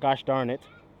 "gosh darn it,"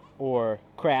 or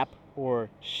 "crap," or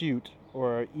 "shoot,"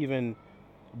 or even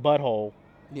 "butthole"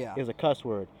 Yeah. is a cuss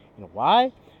word. You know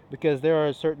why? Because there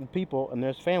are certain people and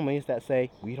there's families that say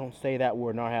we don't say that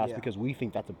word in our house Yeah. because we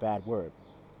think that's a bad word.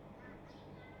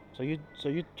 So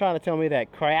you're trying to tell me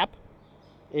that crap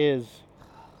is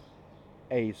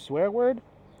a swear word?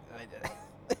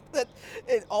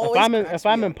 It always If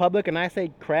I'm in public and I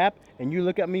say crap and you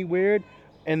look at me weird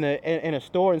in a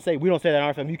store and say we don't say that in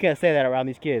our family, you can't say that around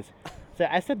these kids. So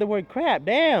I said the word crap.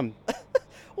 Damn.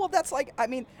 Well, that's like, I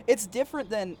mean, it's different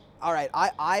than, all right,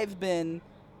 I've been,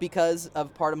 because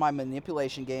of part of my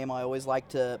manipulation game, I always like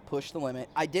to push the limit.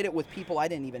 I did it with people I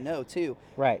didn't even know, too.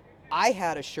 Right. I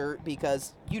had a shirt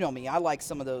because, you know me, I like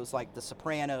some of those, like The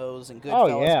Sopranos and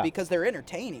Goodfellas, yeah. because they're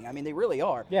entertaining. I mean, they really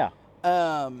are. Yeah.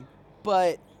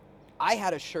 But I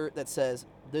had a shirt that says,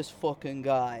 "This fucking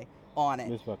guy" on it.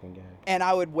 This fucking guy. And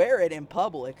I would wear it in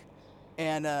public,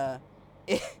 and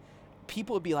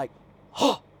people would be like,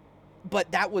 "Huh,"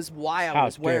 but that was why I How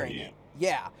was dare wearing you. it.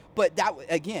 Yeah, but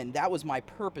that was my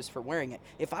purpose for wearing it.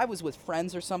 If I was with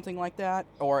friends or something like that,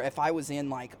 or if I was in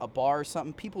like a bar or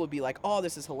something, people would be like, "Oh,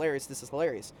 this is hilarious! This is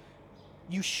hilarious."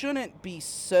 You shouldn't be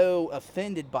so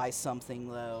offended by something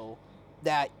though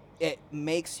that it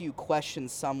makes you question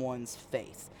someone's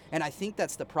faith. And I think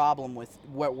that's the problem with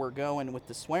what we're going with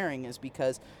the swearing, is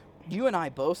because you and I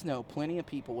both know plenty of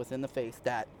people within the faith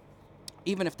that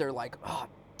even if they're like, "Oh,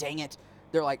 dang it,"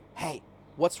 they're like, "Hey,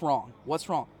 what's wrong? What's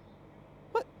wrong?"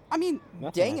 But I mean,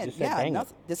 Nothing, dang I it, just said yeah, dang it.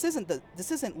 nothing. This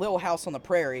isn't Little House on the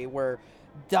Prairie where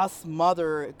doth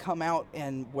mother come out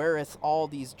and weareth all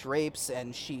these drapes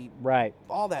and she Right.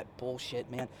 all that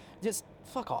bullshit, man. Just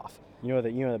fuck off. You know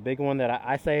the big one that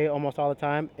I say almost all the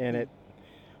time, and it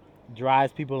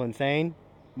drives people insane.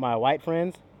 My white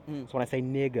friends. Mm. It's when I say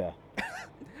nigga.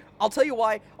 I'll tell you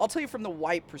why. I'll tell you from the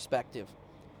white perspective.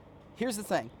 Here's the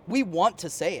thing. We want to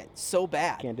say it so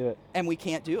bad. Can't do it. And we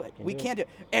can't do it. We do it. can't do it.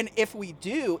 And if we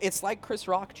do, it's like Chris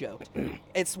Rock joked.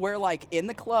 It's where like in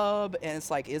the club and it's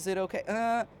like, is it okay?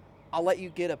 I'll let you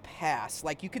get a pass.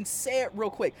 Like you can say it real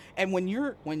quick. And when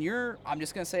you're I'm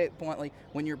just gonna say it bluntly,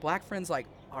 when your black friend's like,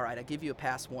 all right, I give you a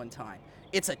pass one time.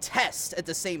 It's a test at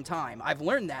the same time. I've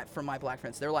learned that from my black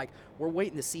friends. They're like, we're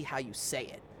waiting to see how you say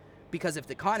it. Because if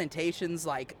the connotation's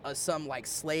like some like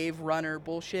slave runner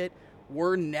bullshit,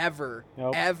 we're never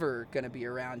Nope. ever gonna be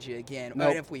around you again. Nope.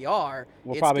 And if we are,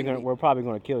 We're it's probably gonna gonna be- we're probably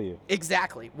gonna kill you.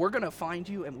 Exactly. We're going to find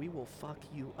you and we will fuck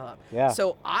you up. Yeah.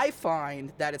 So I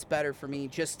find that it's better for me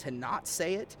just to not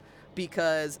say it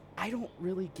because I don't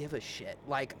really give a shit.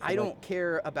 Like, I don't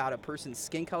care about a person's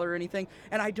skin color or anything.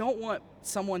 And I don't want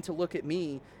someone to look at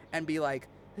me and be like,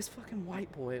 this fucking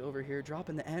white boy over here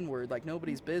dropping the N-word like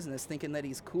nobody's business, thinking that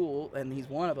he's cool and he's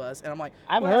one of us. And I'm like,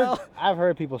 I've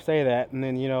heard people say that, and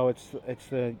then it's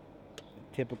the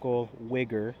typical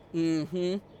wigger.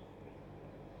 Mm-hmm.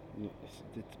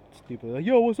 It's stupid. Like,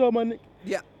 yo, what's up, my nigga?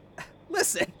 Yeah.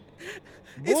 Listen.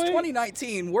 It's Boy.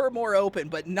 2019. We're more open,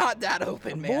 but not that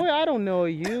open, man. Boy, I don't know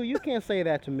you. You can't say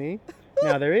that to me.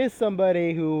 Now there is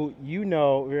somebody who you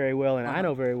know very well, and I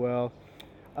know very well.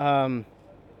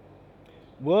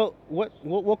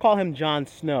 We'll call him Jon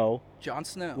Snow. Jon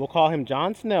Snow. We'll call him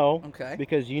Jon Snow. Okay.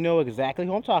 Because you know exactly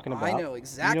who I'm talking about. I know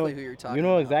exactly who you're talking about. You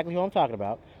know exactly who I'm talking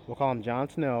about. We'll call him Jon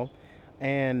Snow.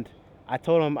 And I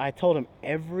told him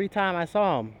every time I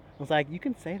saw him, I was like, you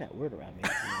can say that word around me. You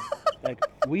know? Like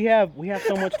we have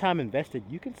so much time invested.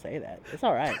 You can say that. It's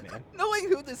all right, man. Knowing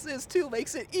who this is too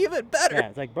makes it even better. Yeah,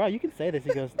 it's like, bro, you can say this.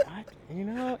 He goes,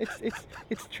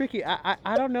 it's tricky.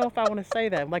 I don't know if I want to say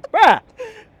that. I'm like, bruh.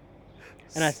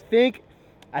 And I think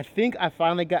I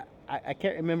finally got I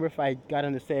can't remember if I got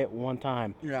him to say it one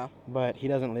time, Yeah. but he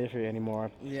doesn't live here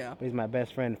anymore. Yeah. But he's my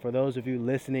best friend. For those of you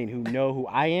listening who know who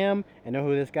I am and know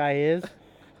who this guy is,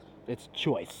 it's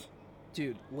choice.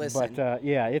 Dude, listen. But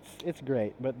yeah, it's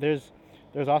great. But there's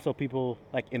also people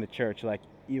like in the church, like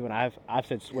even I've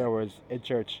said swear words in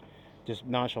church, just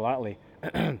nonchalantly,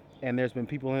 and there's been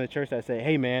people in the church that say,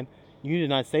 "Hey man, you need to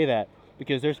not say that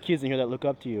because there's kids in here that look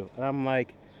up to you." And I'm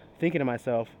like, thinking to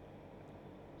myself,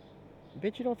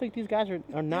 "Bitch, you don't think these guys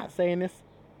are not saying this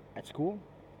at school?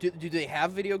 Do they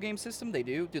have video game system? They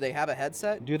do. Do they have a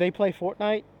headset? Do they play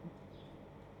Fortnite?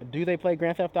 Do they play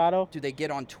Grand Theft Auto? Do they get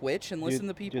on Twitch and listen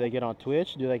to people? Do they get on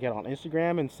Twitch? Do they get on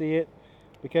Instagram and see it?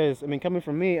 Because, I mean, coming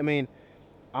from me, I mean,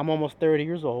 I'm almost 30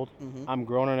 years old. Mhm. I'm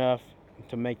grown enough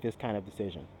to make this kind of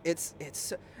decision.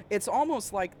 It's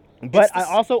almost like. But it's the I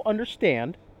also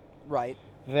understand right.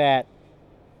 that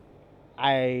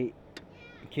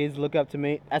kids look up to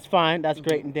me. That's fine. That's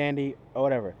great and dandy or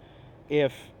whatever.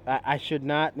 If I should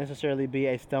not necessarily be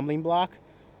a stumbling block,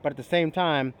 but at the same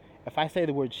time, if I say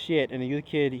the word shit and a youth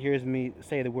kid hears me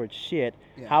say the word shit,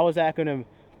 Yeah. how is that going to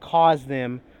cause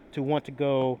them to want to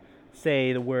go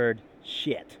say the word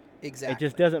shit? Exactly. It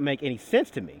just doesn't make any sense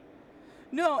to me.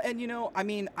 No, and I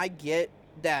mean, I get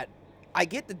that. I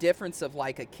get the difference of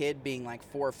like a kid being like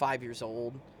 4 or 5 years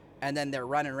old, and then they're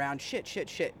running around shit,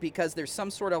 because there's some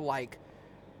sort of like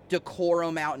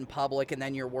decorum out in public, and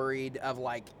then you're worried of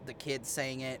like the kids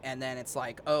saying it, and then it's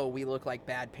like, oh, we look like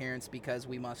bad parents because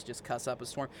we must just cuss up a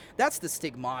storm. That's the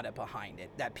stigmata behind it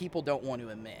that people don't want to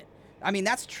admit. I mean,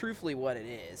 that's truthfully what it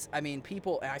is. I mean,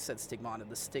 people. I said stigmata,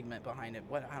 the stigma behind it.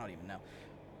 What, I don't even know,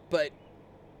 but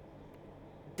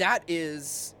that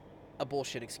is a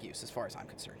bullshit excuse as far as I'm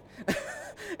concerned.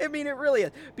 I mean, it really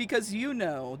is, because you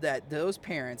know that those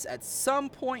parents at some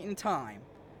point in time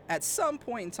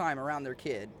around their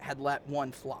kid had let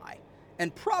one fly,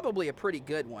 and probably a pretty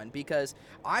good one, because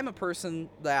I'm a person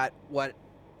that what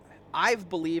I've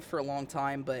believed for a long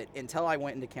time, but until I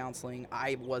went into counseling,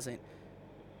 I wasn't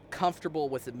comfortable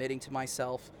with admitting to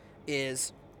myself,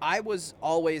 is I was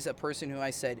always a person who I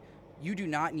said, you do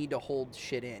not need to hold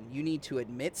shit in. You need to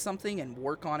admit something and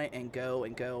work on it and go,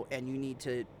 and you need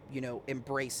to,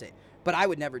 embrace it. But I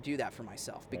would never do that for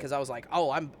myself, because I was like, oh,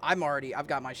 I've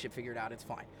got my shit figured out. It's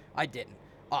fine. I didn't,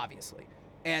 obviously.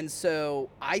 And so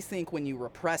I think when you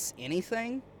repress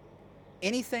anything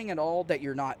at all that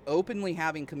you're not openly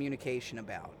having communication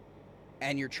about,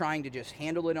 and you're trying to just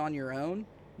handle it on your own,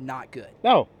 not good.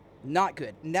 No. Not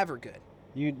good. Never good.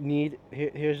 You need,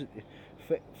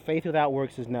 faith without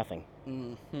works is nothing.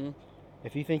 Mm-hmm.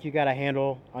 If you think you got a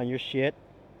handle on your shit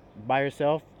by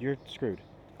yourself, you're screwed.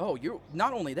 Oh, you're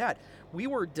not only that. We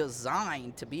were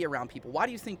designed to be around people. Why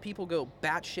do you think people go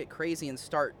batshit crazy and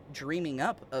start dreaming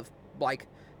up of like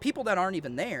people that aren't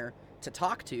even there to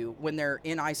talk to when they're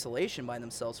in isolation by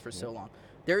themselves for so long?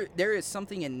 There is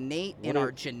something innate in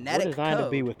our genetic we're designed code. to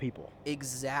be with people.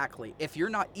 Exactly. If you're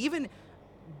not even,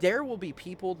 there will be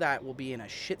people that will be in a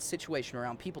shit situation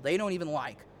around people they don't even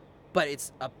like, but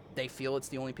they feel it's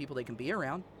the only people they can be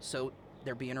around, so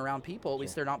they're being around people. At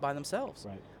least they're not by themselves.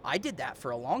 Right. I did that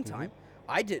for a long time.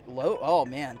 I did oh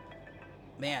man,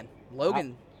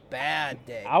 Logan, bad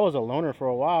day. I was a loner for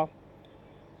a while.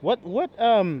 What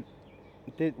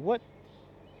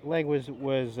language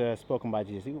was spoken by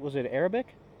Jesus? Was it Arabic?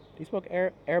 He spoke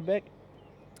Arabic?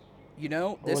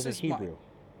 Or was it Hebrew?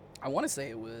 I want to say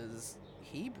it was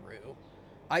Hebrew.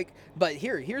 But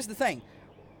here's the thing.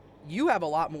 You have a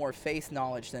lot more faith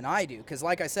knowledge than I do, because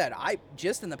like I said, I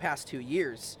just in the past 2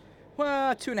 years,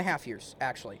 2.5 years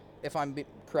actually, if I'm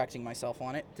correcting myself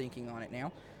on it, thinking on it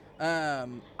now,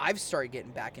 I've started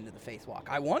getting back into the faith walk.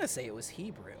 I want to say it was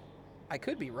Hebrew. I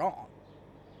could be wrong.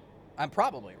 I'm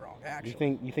probably wrong,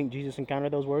 actually. You think Jesus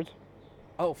encountered those words?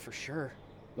 Oh, for sure.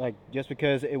 Like, just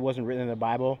because it wasn't written in the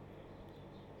Bible,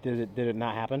 did it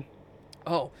not happen?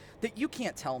 Oh, that you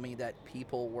can't tell me that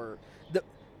people were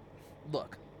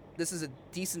look. This is a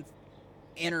decent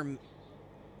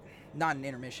not an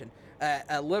intermission,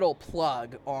 a little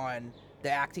plug on the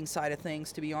acting side of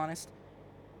things, to be honest.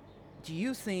 Do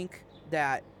you think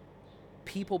that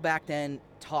people back then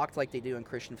talked like they do in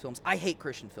Christian films? I hate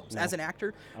Christian films. No. As an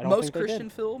actor, I don't most think they Christian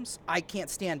did. films I can't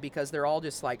stand, because they're all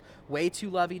just like way too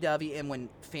lovey-dovey, and when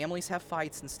families have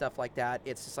fights and stuff like that,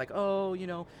 it's just like, oh,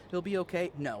 it'll be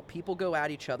okay. No, people go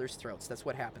at each other's throats. That's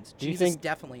what happens. Jesus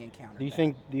definitely encountered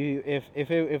that.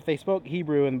 If they spoke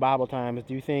Hebrew in Bible times,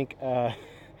 do you think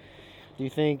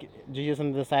Jesus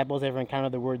and the disciples ever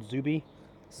encountered the word zubi?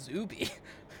 Zubi?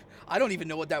 I don't even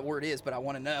know what that word is, but I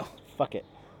want to know. Fuck it.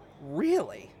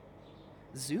 Really?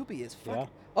 Zubi is fucking... Yeah.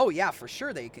 Oh, yeah, for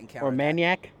sure they can count. Or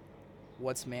maniac?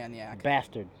 What's maniac?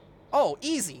 Bastard. Oh,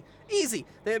 easy.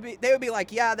 They would be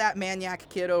like, yeah, that maniac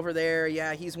kid over there,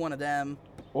 yeah, he's one of them.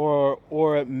 Or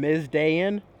Ms.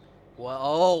 Dayan. Well,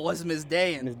 oh, what's Ms.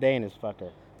 Dayan? Ms. Dayan is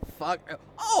fucker. Fuck.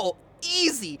 Oh,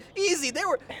 easy. There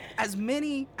were as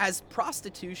many as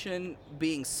prostitution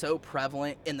being so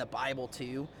prevalent in the Bible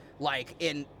too, like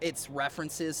in its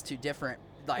references to different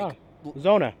like.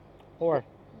 Zona, or.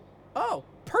 Oh,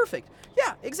 perfect.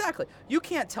 Yeah, exactly. You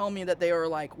can't tell me that they were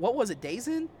like, what was it,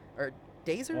 Dazin or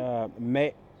Dazer?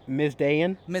 Ms.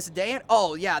 Dayan. Miss Dayan?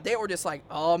 Oh, yeah, they were just like,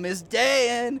 oh, Miss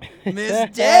Dayan. Miss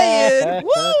Dayan.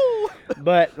 Woo!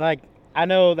 But, like, I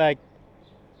know, like,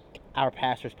 our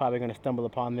pastor's probably going to stumble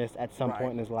upon this at some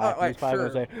point in his life. He's probably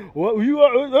going to say, what you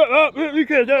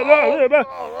can't But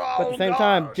at the same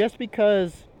time, just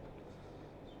because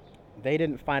they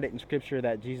didn't find it in Scripture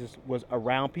that Jesus was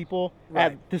around people,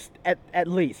 at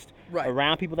least,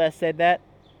 around people that said that,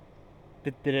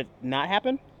 did it not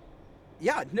happen?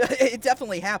 Yeah, it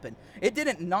definitely happened. It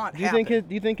didn't not happen.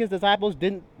 Do you think his disciples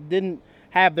didn't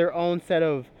have their own set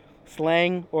of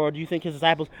slang, or do you think his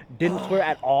disciples didn't swear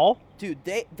at all? Dude,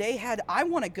 they had. I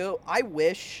want to go. I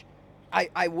wish.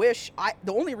 The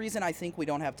only reason I think we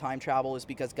don't have time travel is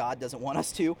because God doesn't want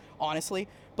us to, honestly.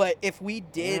 But if we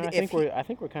did, I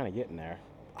think we're kind of getting there.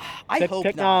 I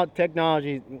hope not.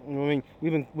 Technology. I mean,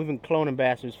 we've been cloning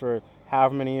bastards for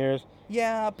however many years.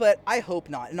 Yeah, but I hope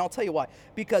not, and I'll tell you why.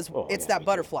 Because it's that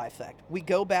butterfly effect. We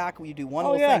go back, we do one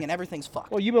little thing, and everything's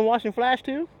fucked. Well, you've been watching Flash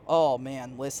too? Oh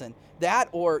man, listen, that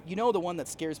or the one that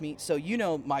scares me. So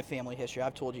my family history.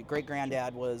 I've told you, great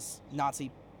granddad was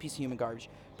Nazi piece of human garbage,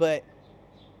 but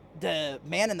the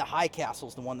Man in the High Castle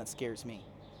is the one that scares me,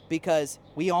 because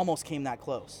we almost came that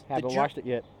close. Haven't watched it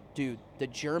yet. Dude, the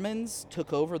Germans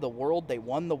took over the world. They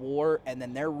won the war, and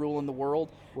then they're ruling the world.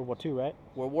 World War II, right?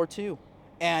 World War II,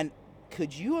 and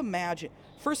could you imagine?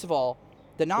 First of all,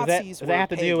 the Nazis does that have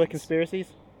to deal with conspiracies?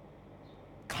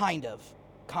 Kind of,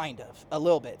 a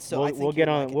little bit. So we'll get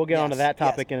onto that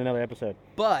topic in another episode.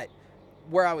 But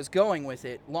where I was going with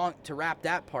it, to wrap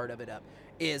that part of it up,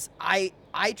 is I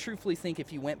truthfully think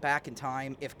if you went back in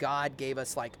time, if God gave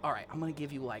us like, all right, I'm gonna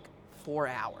give you like 4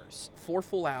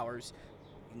 full hours,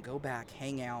 you can go back,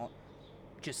 hang out,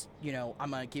 just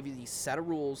I'm gonna give you these set of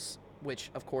rules,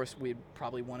 which of course we'd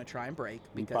probably want to try and break,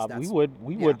 because we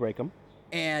would break them.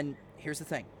 And here's the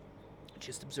thing,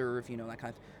 just observe, that kind of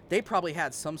thing. They probably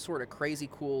had some sort of crazy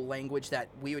cool language that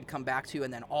we would come back to,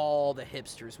 and then all the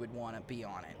hipsters would want to be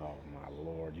on it. Oh my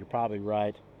Lord, you're probably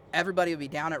right. Everybody would be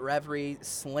down at Reverie,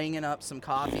 slinging up some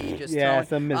coffee, just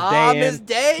some Miss Dayan. Miss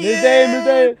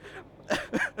Dayan.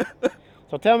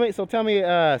 So tell me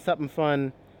something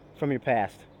fun from your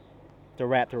past to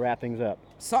wrap things up.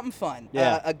 Something fun.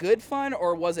 Yeah. A good fun,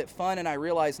 or was it fun and I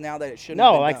realize now that it shouldn't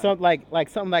have been done? Like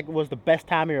something like was the best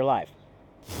time of your life.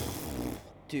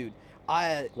 Dude,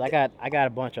 I got a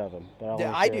bunch of them.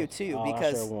 I do too,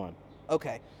 because I'll share one.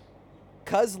 Okay.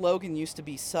 Cuz Logan used to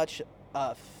be such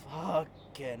a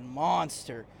fucking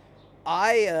monster.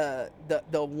 The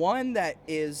one that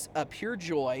is a pure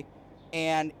joy,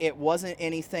 and it wasn't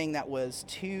anything that was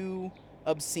too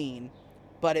obscene,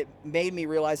 but it made me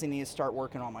realize I need to start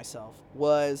working on myself,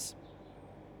 was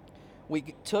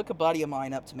we took a buddy of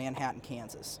mine up to Manhattan,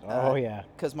 Kansas. Oh, yeah.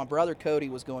 Because my brother Cody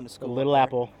was going to school. The Little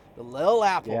Apple. The Little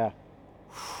Apple. Yeah.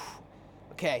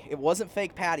 Okay, it wasn't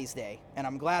Fake Patty's Day, and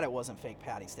I'm glad it wasn't Fake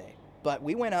Patty's Day. But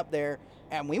we went up there,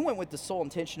 and we went with the sole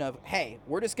intention of, hey,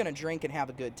 we're just going to drink and have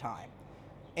a good time.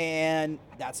 And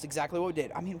that's exactly what we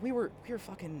did. I mean, we were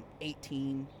fucking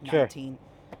 18, 19. Sure.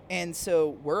 And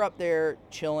so we're up there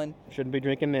chilling. Shouldn't be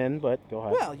drinking then, but go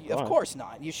ahead. Well, of course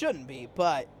not. You shouldn't be,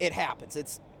 but it happens.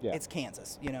 It's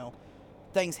Kansas,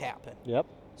 Things happen. Yep.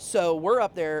 So we're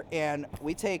up there, and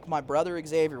we take my brother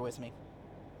Xavier with me.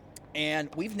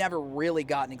 And we've never really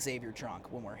gotten Xavier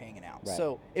drunk when we're hanging out. Right.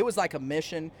 So it was like a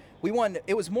mission.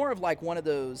 It was more of like one of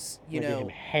those, Get him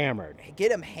hammered.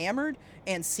 Get him hammered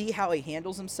and see how he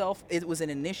handles himself. It was an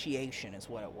initiation is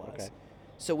what it was. Okay.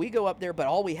 So we go up there, but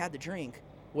all we had to drink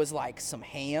was like some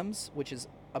Hams, which is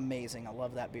amazing. I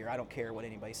love that beer. I don't care what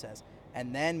anybody says.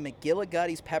 And then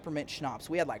McGillicuddy's Peppermint Schnapps.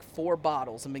 We had like 4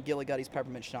 bottles of McGillicuddy's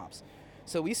Peppermint Schnapps.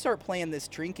 So we start playing this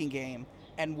drinking game,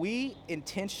 and we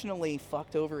intentionally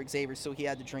fucked over Xavier so he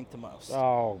had to drink the most.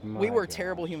 Oh, my We were gosh.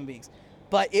 terrible human beings.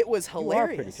 But it was hilarious.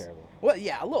 You are pretty terrible. Well,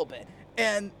 yeah, a little bit.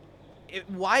 And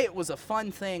why it was a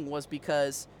fun thing was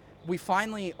because we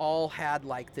finally all had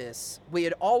like this. We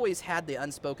had always had the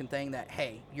unspoken thing that,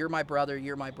 hey, you're my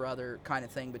brother kind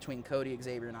of thing between Cody,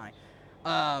 Xavier, and I.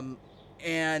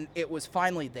 And it was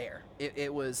finally there.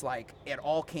 It was like it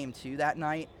all came to that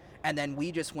night. And then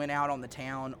we just went out on the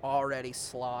town already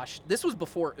sloshed. This was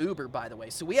before Uber, by the way.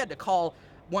 So we had to call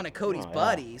one of Cody's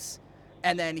buddies.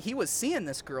 And then he was seeing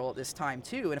this girl at this time,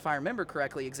 too. And if I remember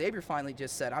correctly, Xavier finally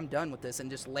just said, I'm done with this,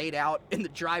 and just laid out in the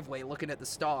driveway looking at the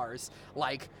stars,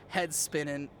 like head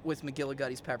spinning with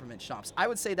McGillicuddy's peppermint schnapps. I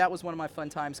would say that was one of my fun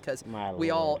times because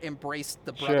we all embraced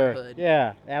the brotherhood. Sure.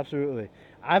 Yeah, absolutely.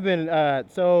 I've been,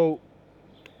 so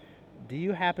do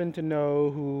you happen to know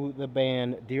who the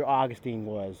band Dear Augustine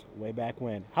was way back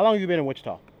when? How long have you been in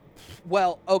Wichita?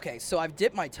 Well, okay, so I've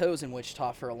dipped my toes in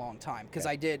Wichita for a long time because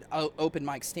I did open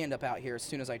mic stand-up out here as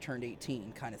soon as I turned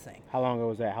 18 kind of thing. How long ago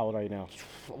was that? How old are you now?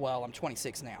 Well, I'm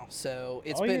 26 now, so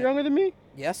it's been... Oh, you're younger than me?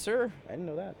 Yes, sir. I didn't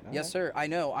know that. Yes, sir. I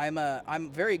know. I'm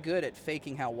very good at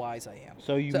faking how wise I am.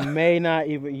 So you may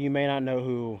not know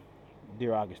who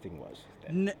Dear Augustine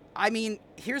was. I mean,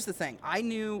 here's the thing. I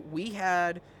knew we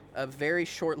had a very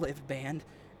short-lived band.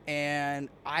 And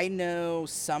I know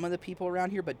some of the people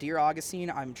around here, but Dear Augustine,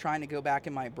 I'm trying to go back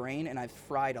in my brain, and I've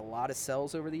fried a lot of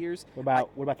cells over the years. What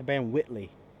about the band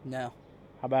Whitley? No.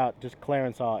 How about just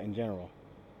Clarensaw in general?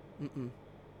 Mm-mm.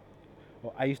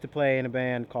 Well, I used to play in a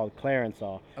band called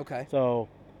Clarensaw. Okay. So,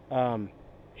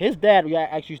 his dad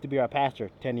actually used to be our pastor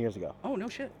 10 years ago. Oh, no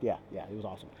shit. Yeah, he was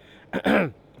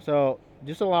awesome. So,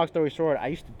 just a long story short, I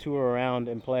used to tour around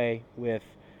and play with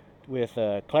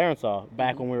Clarensaw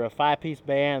back when we were a 5-piece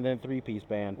band, then 3-piece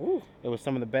band. Ooh. It was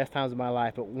some of the best times of my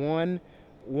life. But one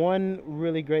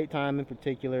really great time in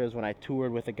particular is when I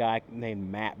toured with a guy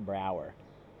named Matt Brower.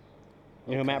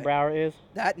 You know who Matt Brower is?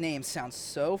 That name sounds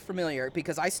so familiar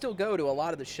because I still go to a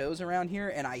lot of the shows around here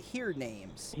and I hear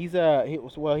names. He's I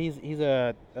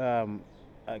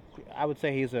would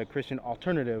say he's a Christian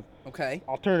alternative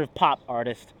pop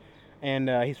artist, and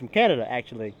he's from Canada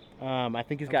actually. I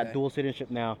think he's got dual citizenship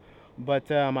now. But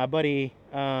my buddy,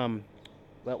 I'll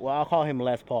call him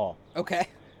Les Paul. Okay.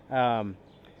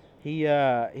 He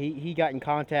got in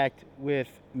contact with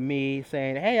me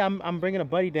saying, "Hey, I'm bringing a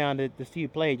buddy down to see you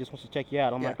play. He just wants to check you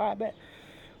out." I'm like, "All right, bet."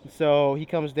 So he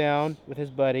comes down with his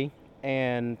buddy,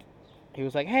 and he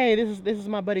was like, "Hey, this is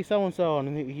my buddy so and so,"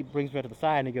 and he brings me up to the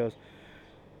side and he goes,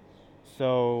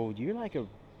 "So you're like a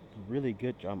really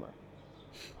good drummer."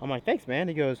 I'm like, "Thanks, man."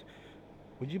 He goes,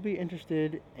 "Would you be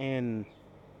interested in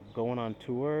going on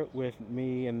tour with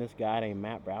me and this guy named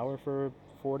Matt Brower for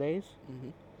 4 days?"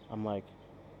 Mm-hmm. I'm like,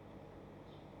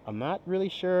 "I'm not really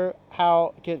sure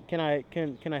how can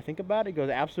I think about it?" He goes,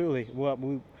 "Absolutely. Well,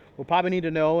 we'll probably need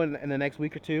to know in the next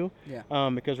week or two,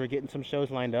 because we're getting some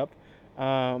shows lined up.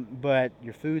 But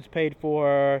your food's paid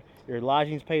for, your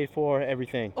lodging's paid for,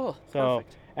 everything." Oh, so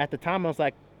perfect. At the time I was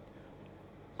like,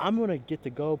 I'm gonna get to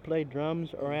go play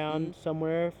drums around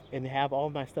somewhere and have all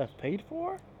my stuff paid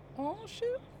for. Oh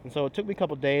shit. And so it took me a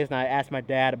couple of days, and I asked my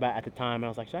dad about it at the time, and I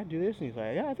was like, "Should I do this?" And he's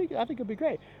like, "Yeah, I think it'd be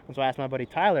great." And so I asked my buddy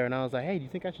Tyler, and I was like, "Hey, do you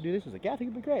think I should do this?" He's like, "Yeah, I think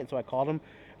it'd be great." And so I called him,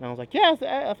 and I was like, "Yeah,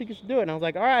 I think you should do it." And I was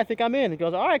like, "All right, I think I'm in." He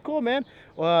goes, "All right, cool, man.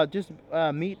 Well, just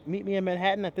meet me in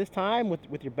Manhattan at this time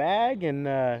with your bag and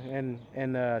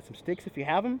some sticks if you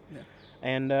have them,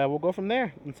 and we'll go from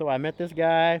there." And so I met this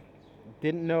guy.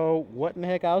 Didn't know what in the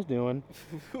heck I was doing.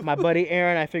 My buddy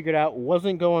Aaron, I figured out,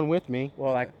 wasn't going with me.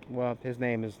 Well, his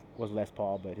name was Les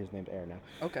Paul, but his name's Aaron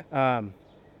now. Okay.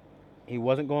 He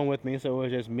wasn't going with me, so it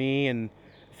was just me and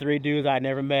 3 dudes I'd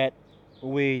never met.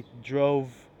 We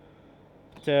drove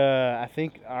to, I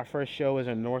think our first show was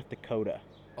in North Dakota.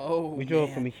 Oh, we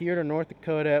drove from here to North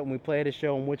Dakota, and we played a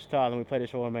show in Wichita, and we played a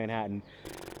show in Manhattan.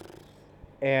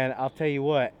 And I'll tell you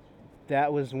what,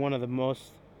 that was one of the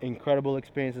most incredible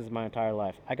experiences of my entire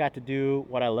life. I got to do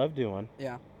what I love doing.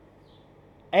 Yeah.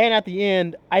 And at the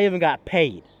end, I even got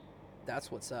paid.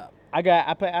 That's what's up. I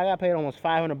got paid almost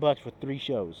 $500 for 3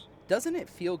 shows. Doesn't it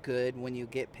feel good when you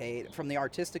get paid from the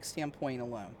artistic standpoint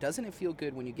alone? Doesn't it feel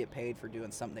good when you get paid for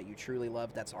doing something that you truly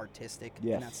love that's artistic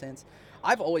in that sense?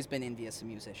 I've always been envious of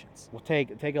musicians. Well,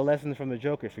 take a lesson from the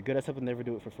Joker. If you're good at something, never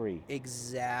do it for free.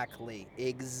 Exactly.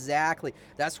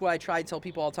 That's what I try to tell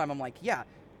people all the time. I'm like, yeah,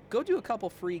 go do a couple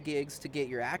free gigs to get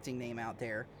your acting name out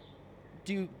there.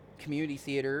 Do community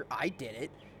theater. I did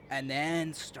it. And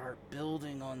then start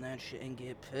building on that shit and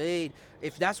get paid.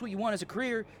 If that's what you want as a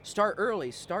career, start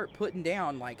early. Start putting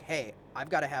down like, hey, I've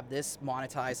got to have this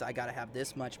monetized. I got to have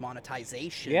this much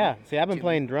monetization. Yeah. See, I've been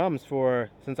playing drums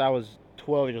since I was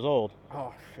 12 years old.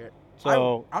 Oh, shit.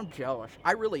 So I'm jealous.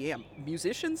 I really am.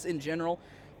 Musicians in general,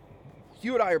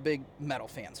 you and I are big metal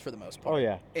fans for the most part. Oh,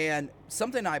 yeah. And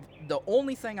the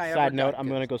only thing I ever Side note, I'm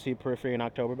going to go see Periphery in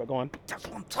October, but go on. That's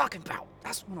what I'm talking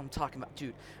about.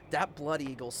 Dude, that Blood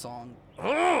Eagle song,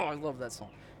 I love that song.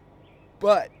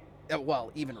 But,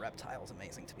 well, even Reptile is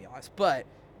amazing, to be honest. But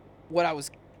what I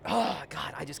was Oh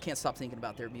God, I just can't stop thinking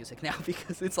about their music now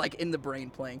because it's like in the brain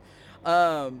playing.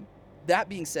 That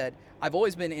being said, I've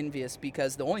always been envious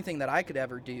because the only thing that I could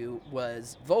ever do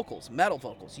was vocals, metal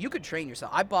vocals. You could train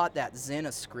yourself. I bought that Zen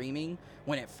of Screaming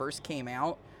when it first came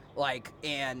out,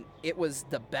 and it was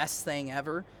the best thing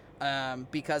ever.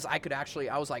 Because I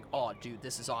was like, oh, dude,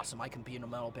 this is awesome. I can be in a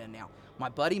metal band now. My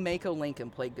buddy Mako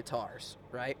Lincoln played guitars,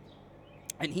 right?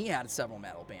 And he had several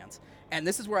metal bands. And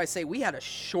this is where I say we had a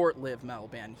short-lived metal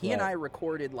band. He and I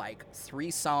recorded like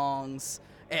 3 songs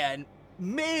and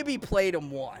maybe played them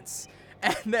once.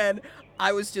 And then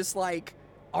I was just like,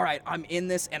 all right, I'm in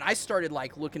this. And I started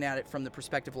like looking at it from the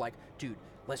perspective of like, dude,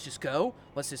 let's just go.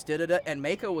 Let's just da-da-da. And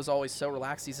Mako was always so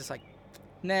relaxed. He's just like,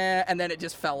 nah. And then it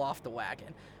just fell off the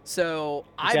wagon. So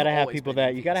you gotta have people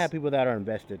that are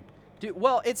invested. Dude,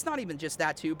 well, it's not even just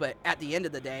that too, but at the end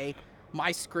of the day,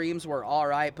 my screams were all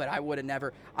right, but I would have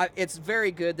never. It's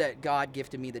very good that God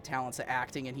gifted me the talents of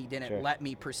acting, and He didn't let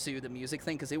me pursue the music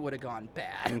thing because it would have gone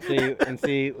bad. And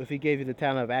see, if He gave you the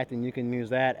talent of acting, you can use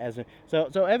that as a.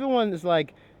 So everyone is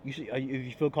like,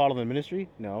 you feel called in the ministry?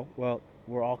 No. Well,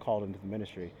 we're all called into the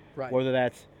ministry, right? Whether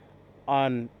that's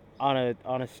on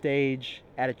a stage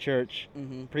at a church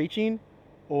preaching,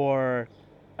 or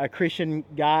a Christian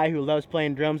guy who loves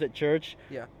playing drums at church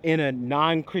in a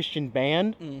non-Christian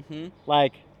band,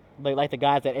 like the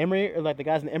guys at Emory, or like the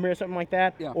guys in Emory or something like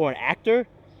that, or an actor,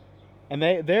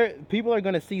 and people are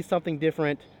going to see something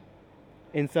different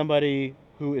in somebody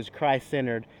who is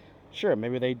Christ-centered. Sure,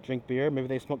 maybe they drink beer, maybe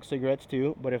they smoke cigarettes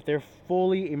too, but if they're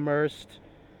fully immersed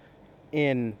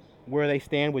in where they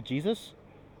stand with Jesus,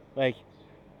 like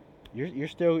you're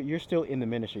still in the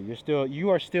ministry. You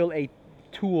are still a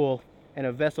tool and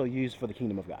a vessel used for the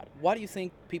kingdom of God. Why do you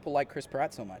think people like Chris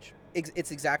Pratt so much?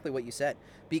 It's exactly what you said.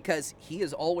 Because he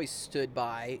has always stood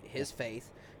by his faith.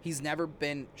 He's never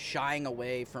been shying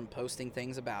away from posting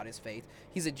things about his faith.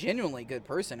 He's a genuinely good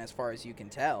person as far as you can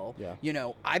tell. Yeah. You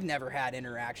know, I've never had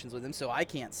interactions with him, so I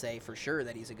can't say for sure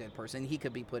that he's a good person. He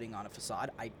could be putting on a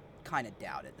facade. I kind of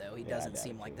doubt it, though. He doesn't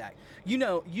seem like that. You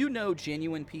know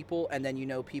genuine people, and then you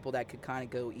know people that could kind of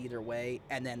go either way,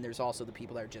 and then there's also the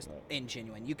people that are just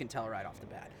ingenuine. You can tell right off the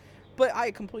bat. But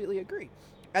I completely agree.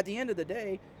 At the end of the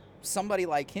day, somebody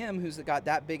like him who's got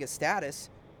that big a status,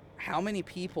 how many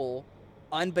people,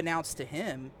 unbeknownst to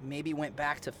him, maybe went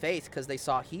back to faith because they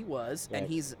saw he was, and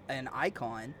he's an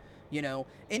icon. You know,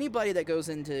 anybody that goes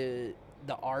into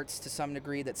the arts to some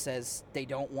degree that says they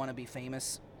don't want to be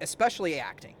famous, especially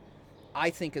acting, I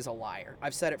think is a liar.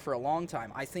 I've said it for a long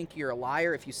time. I think you're a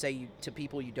liar if you say to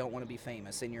people you don't want to be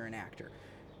famous and you're an actor.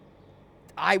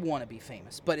 I want to be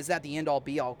famous, but is that the end-all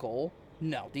be-all goal?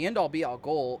 No. The end-all be-all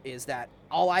goal is that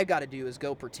all I've got to do is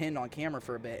go pretend on camera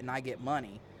for a bit and I get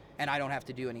money and I don't have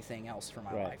to do anything else for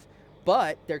my life.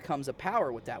 But there comes a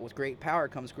power with that. With great power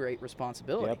comes great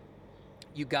responsibility.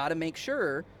 You got to make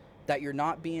sure that you're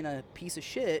not being a piece of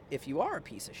shit if you are a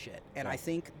piece of shit. And I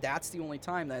think that's the only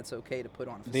time that it's okay to put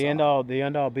on a facade. The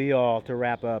end all be all to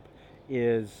wrap up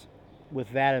is,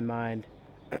 with that in mind,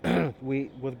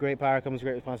 with great power comes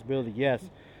great responsibility. Yes,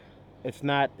 it's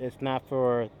not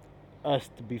for us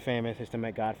to be famous, it's to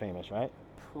make God famous, right?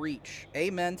 Preach.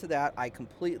 Amen to that. I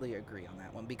completely agree on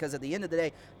that one, because at the end of the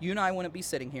day, you and I wouldn't be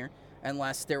sitting here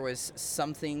unless there was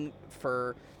something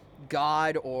for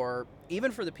God, or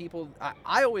even for the people.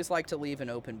 I always like to leave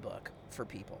an open book for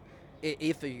people.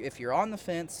 If you're on the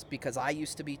fence, because I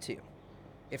used to be too,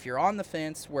 if you're on the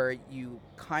fence where you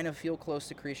kind of feel close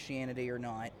to Christianity or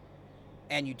not,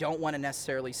 and you don't want to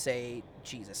necessarily say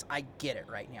Jesus, I get it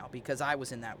right now because I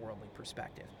was in that worldly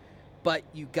perspective. But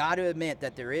you got to admit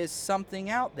that there is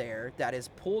something out there that has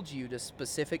pulled you to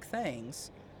specific things,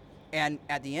 and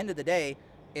at the end of the day,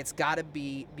 it's got to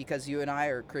be, because you and I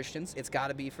are Christians, it's got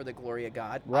to be for the glory of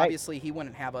God. Right. Obviously, He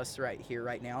wouldn't have us right here,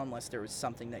 right now, unless there was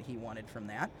something that He wanted from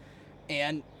that.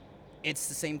 And it's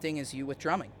the same thing as you with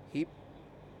drumming.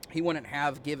 He wouldn't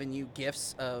have given you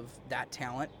gifts of that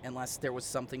talent unless there was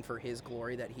something for His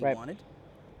glory that He wanted.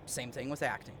 Same thing with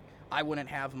acting. I wouldn't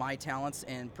have my talents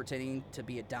in pretending to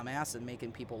be a dumbass and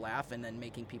making people laugh and then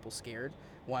making people scared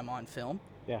while I'm on film.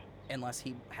 Yeah. Unless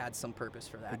He had some purpose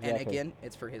for that. Exactly. And again,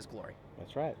 it's for His glory.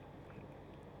 That's right.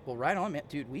 Well, right on, man.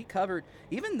 Dude, we covered,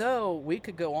 even though we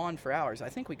could go on for hours, I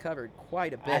think we covered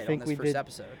quite a bit on this first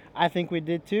episode. I think we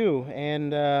did too.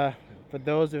 And for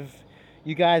those of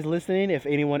you guys listening, if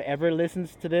anyone ever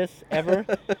listens to this, ever,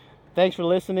 thanks for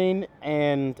listening.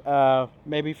 And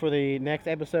maybe for the next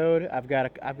episode, I've got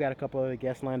a couple of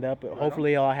guests lined up. Right.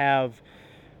 Hopefully I'll have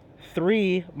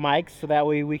 3 mics so that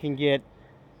way we can get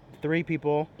 3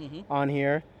 people on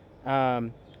here.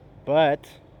 But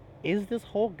is this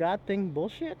whole God thing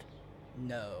bullshit?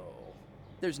 No.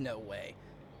 There's no way.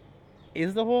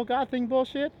 Is the whole God thing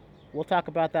bullshit? We'll talk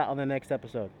about that on the next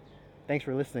episode. Thanks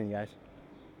for listening, guys.